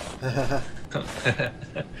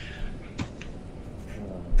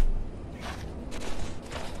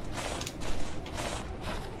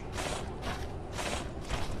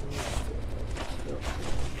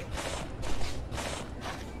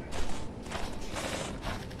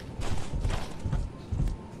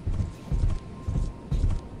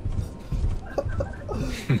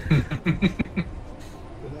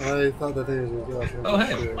I thought that they was gonna get off. Oh,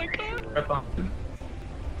 hey. Sure. Oh my god. Rip off.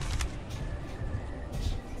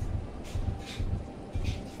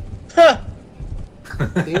 Huh.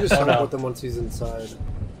 He can just Oh, talk no. with them once he's inside.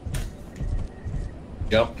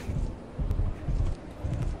 Yep.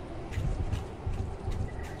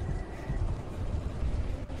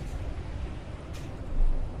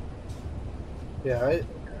 Yeah,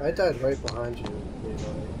 I died right behind you, Levi.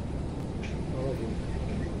 I don't know if you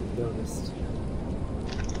noticed.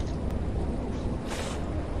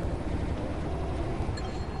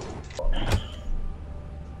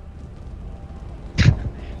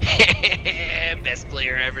 Best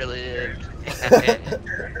player ever lived.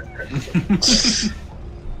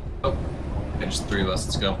 Oh, okay, just 3 of us.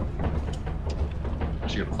 Let's go. I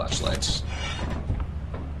should get flashlights.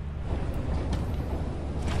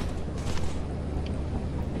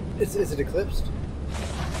 Is it eclipsed?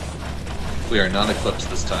 We are not eclipsed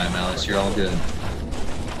this time, Alex. You're all good.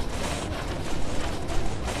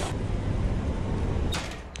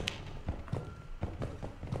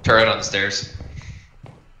 Turret on the stairs.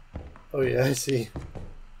 Oh yeah, I see.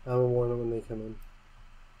 I will warn them when they come in.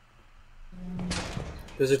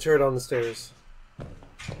 There's a turret on the stairs.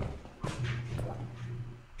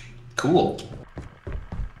 Cool.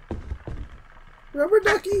 Rubber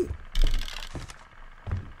ducky!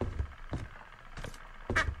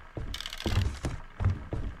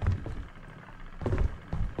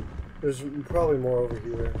 There's probably more over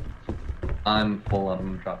here. I'm full on. I'm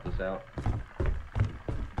gonna drop this out.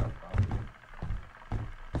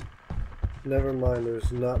 Never mind,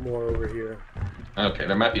 there's not more over here. Okay,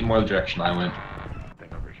 there might be more the direction I went. Thing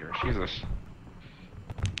over here. Jesus.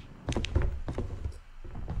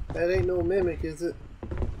 That ain't no mimic, is it?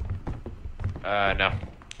 No.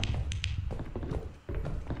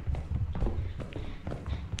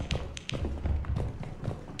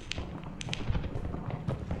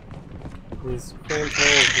 These cramped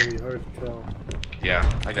holes can be hard to tell.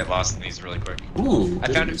 Yeah, I get lost in these really quick. Ooh, I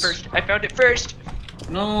found it goodies. first. I found it first.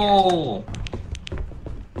 No.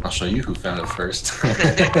 I'll show you who found it first.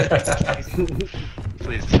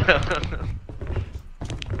 Please.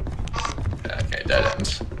 Okay, dead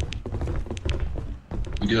end.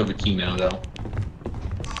 We do have a key now, though.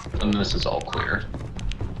 And this is all clear.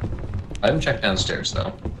 I haven't checked downstairs,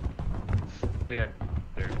 though. Yeah,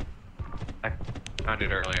 there. I found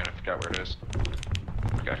it earlier and I forgot where it is.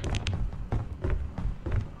 Okay.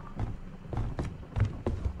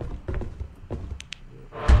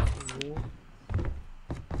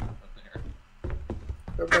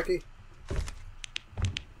 Rubber ducky.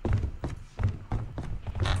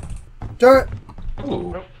 Turret!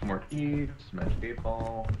 Ooh, Nope. more keys, smash gate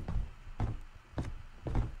ball.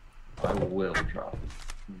 I will drop.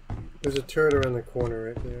 There's a turret around the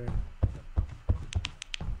corner right there.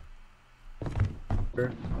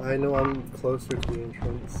 I know I'm closer to the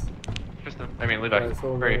entrance. Tristan. I mean, But I Levi.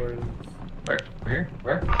 still know Right. where it is. Where? Here?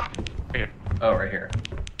 Where? Right here. Oh, right here.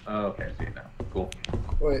 Oh, okay, I see it now. Cool.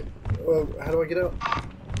 Wait, well, how do I get out?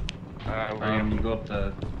 You go up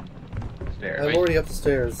the stairs. I'm already up the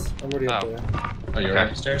stairs. I'm already up Oh. there. Oh, you're Okay. up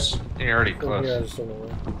the stairs? You're already From close. here, I just don't know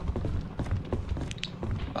where.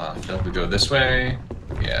 I feel like we go this way.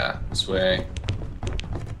 Yeah, this way.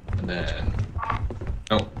 And then.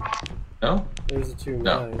 No. No? There's the 2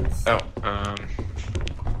 No. mines. Oh,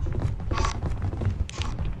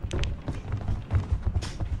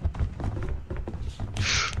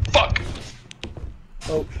 Fuck.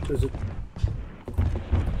 Oh, there's a.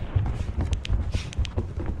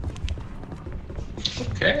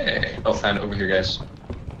 Okay. Oh, found it over here, guys.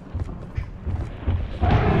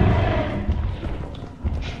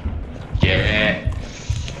 Yeah.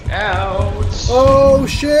 Out. Oh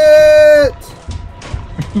shit!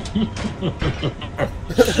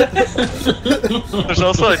 there's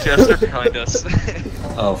also a jester behind us.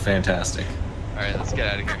 Oh, fantastic. Alright, let's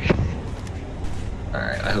get out of here.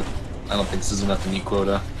 Alright, I don't think this is enough to meet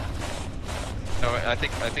quota. No, I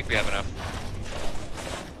think we have enough.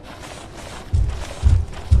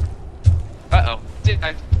 Uh-oh. Did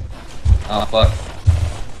I... Oh, fuck.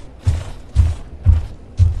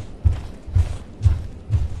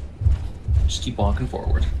 Just keep walking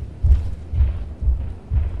forward.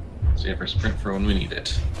 Save our sprint for when we need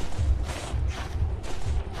it.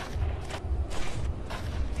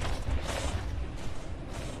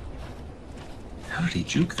 How did he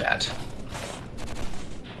juke that?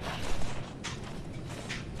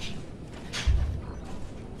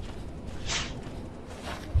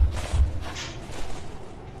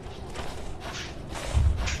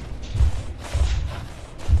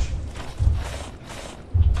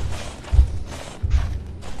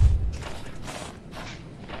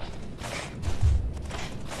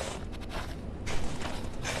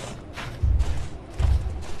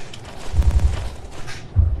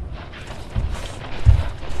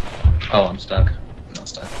 Oh, I'm stuck. I'm not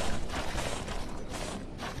stuck.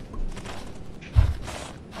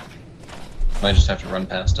 Might just have to run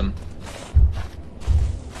past him.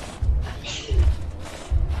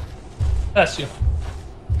 That's you.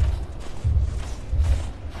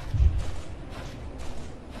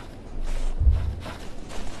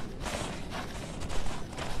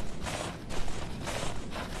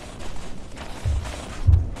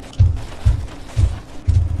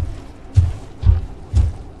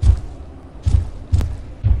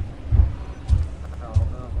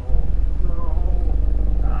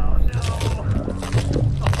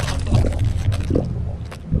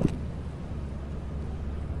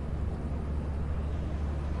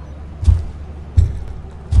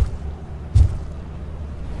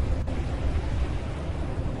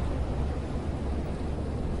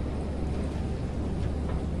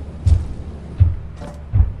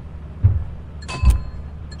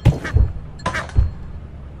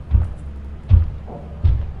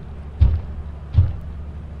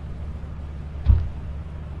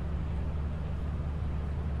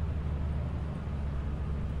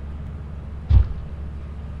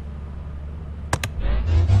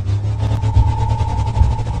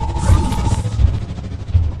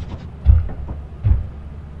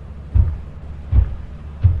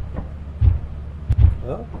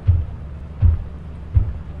 Oh.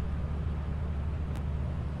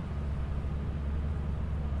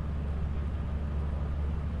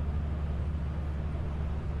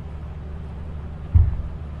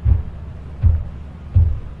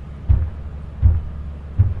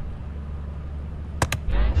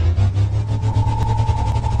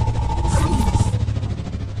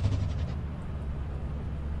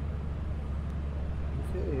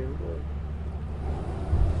 Okay, here we go.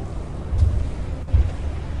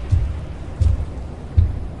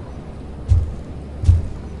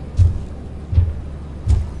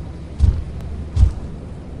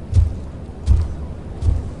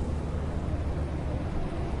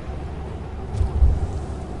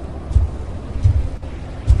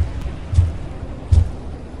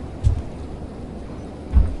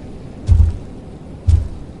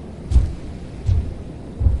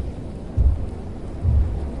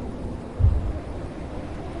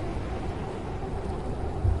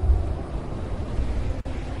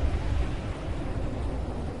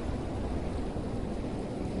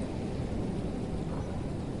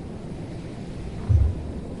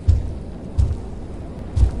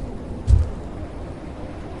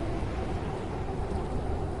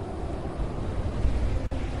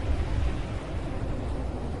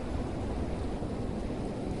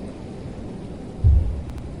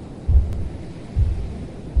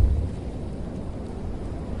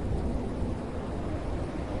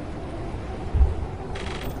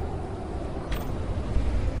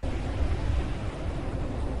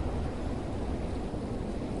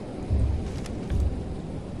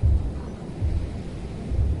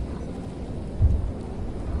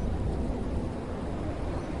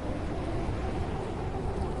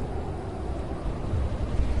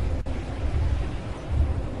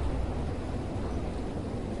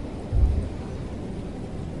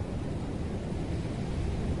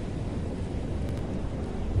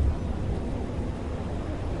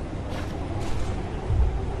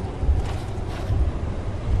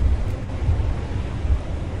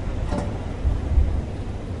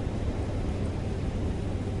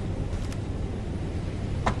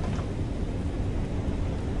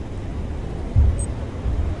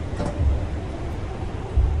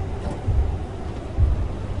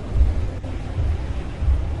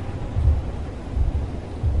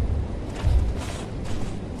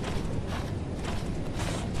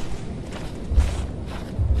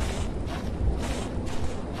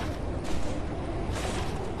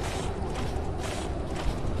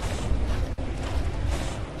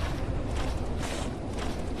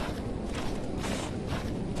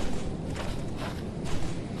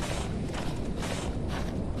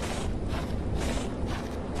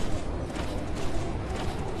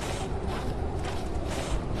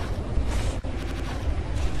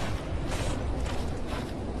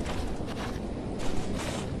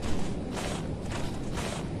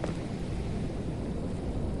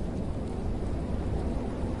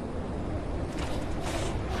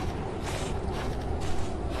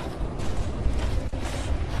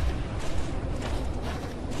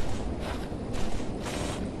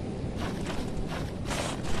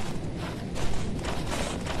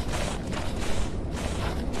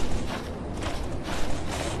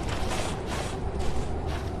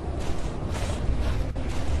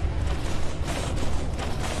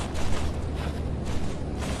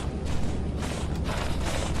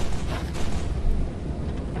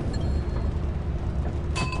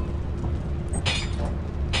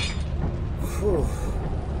 Whew.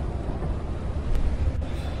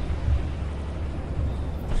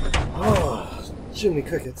 Oh, Jiminy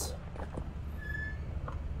Crickets.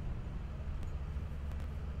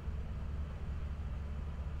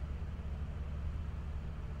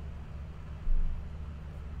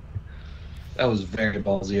 That was very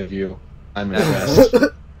ballsy of you. I'm impressed.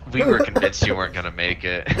 We were convinced you weren't gonna make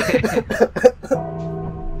it. I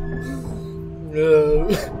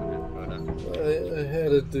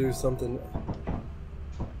had to do something.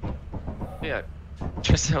 Yeah,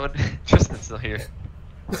 Tristan's still here.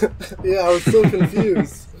 Yeah, I was so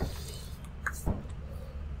confused.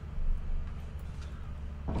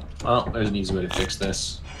 Well, there's an easy way to fix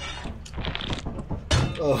this.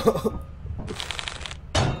 Oh.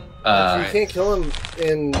 You can't kill him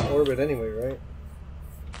in orbit anyway, right?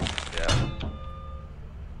 Yeah.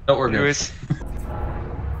 Don't worry. Anyways,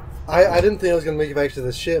 I didn't think I was gonna make it back to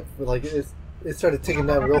the ship, but like it started ticking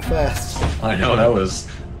down real fast. I know that was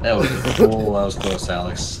cool. That was close,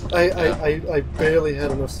 Alex. I barely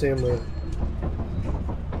had enough stamina.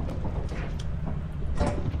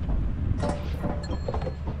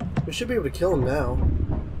 We should be able to kill him now.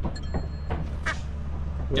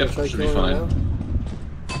 You wanna Yep, try should be killing him fine.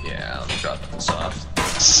 now? Yeah, let me drop this off.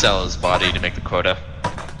 sell his body to make the quota.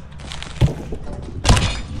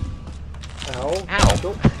 Ow. Ow.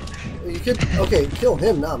 Don't, you could. Okay, kill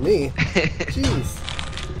him, not me. Jeez.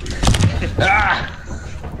 Ah!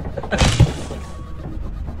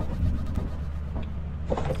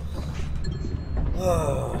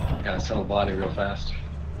 Gotta sell a body real fast.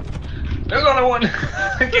 There's another one!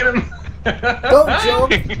 Get him! Don't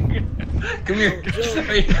jump! Come here. Don't jump.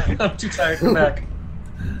 Sorry. I'm too tired. Come back.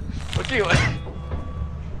 What do you?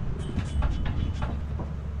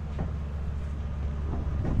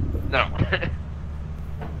 No.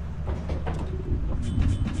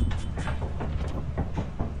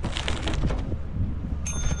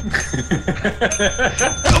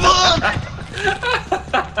 Come on!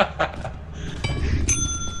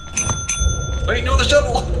 Wait, no, the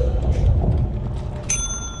shovel!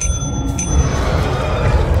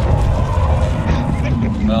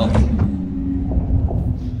 Well,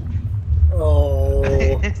 Oh.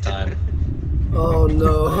 it's time. Oh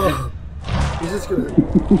no. He's just gonna.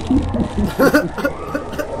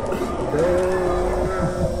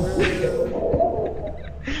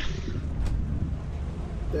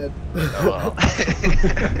 Dead. Oh, well.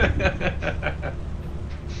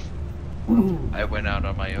 I went out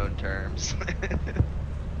on my own terms.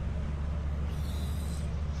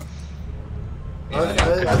 I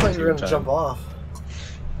thought you were gonna jump off.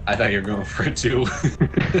 I thought you were going for it too.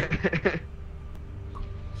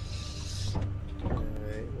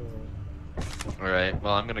 Alright,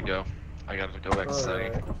 well, I'm gonna go. I gotta go back to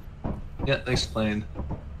studying. Alright. Yeah, thanks for playing.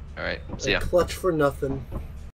 Alright, see ya. Clutch for nothing.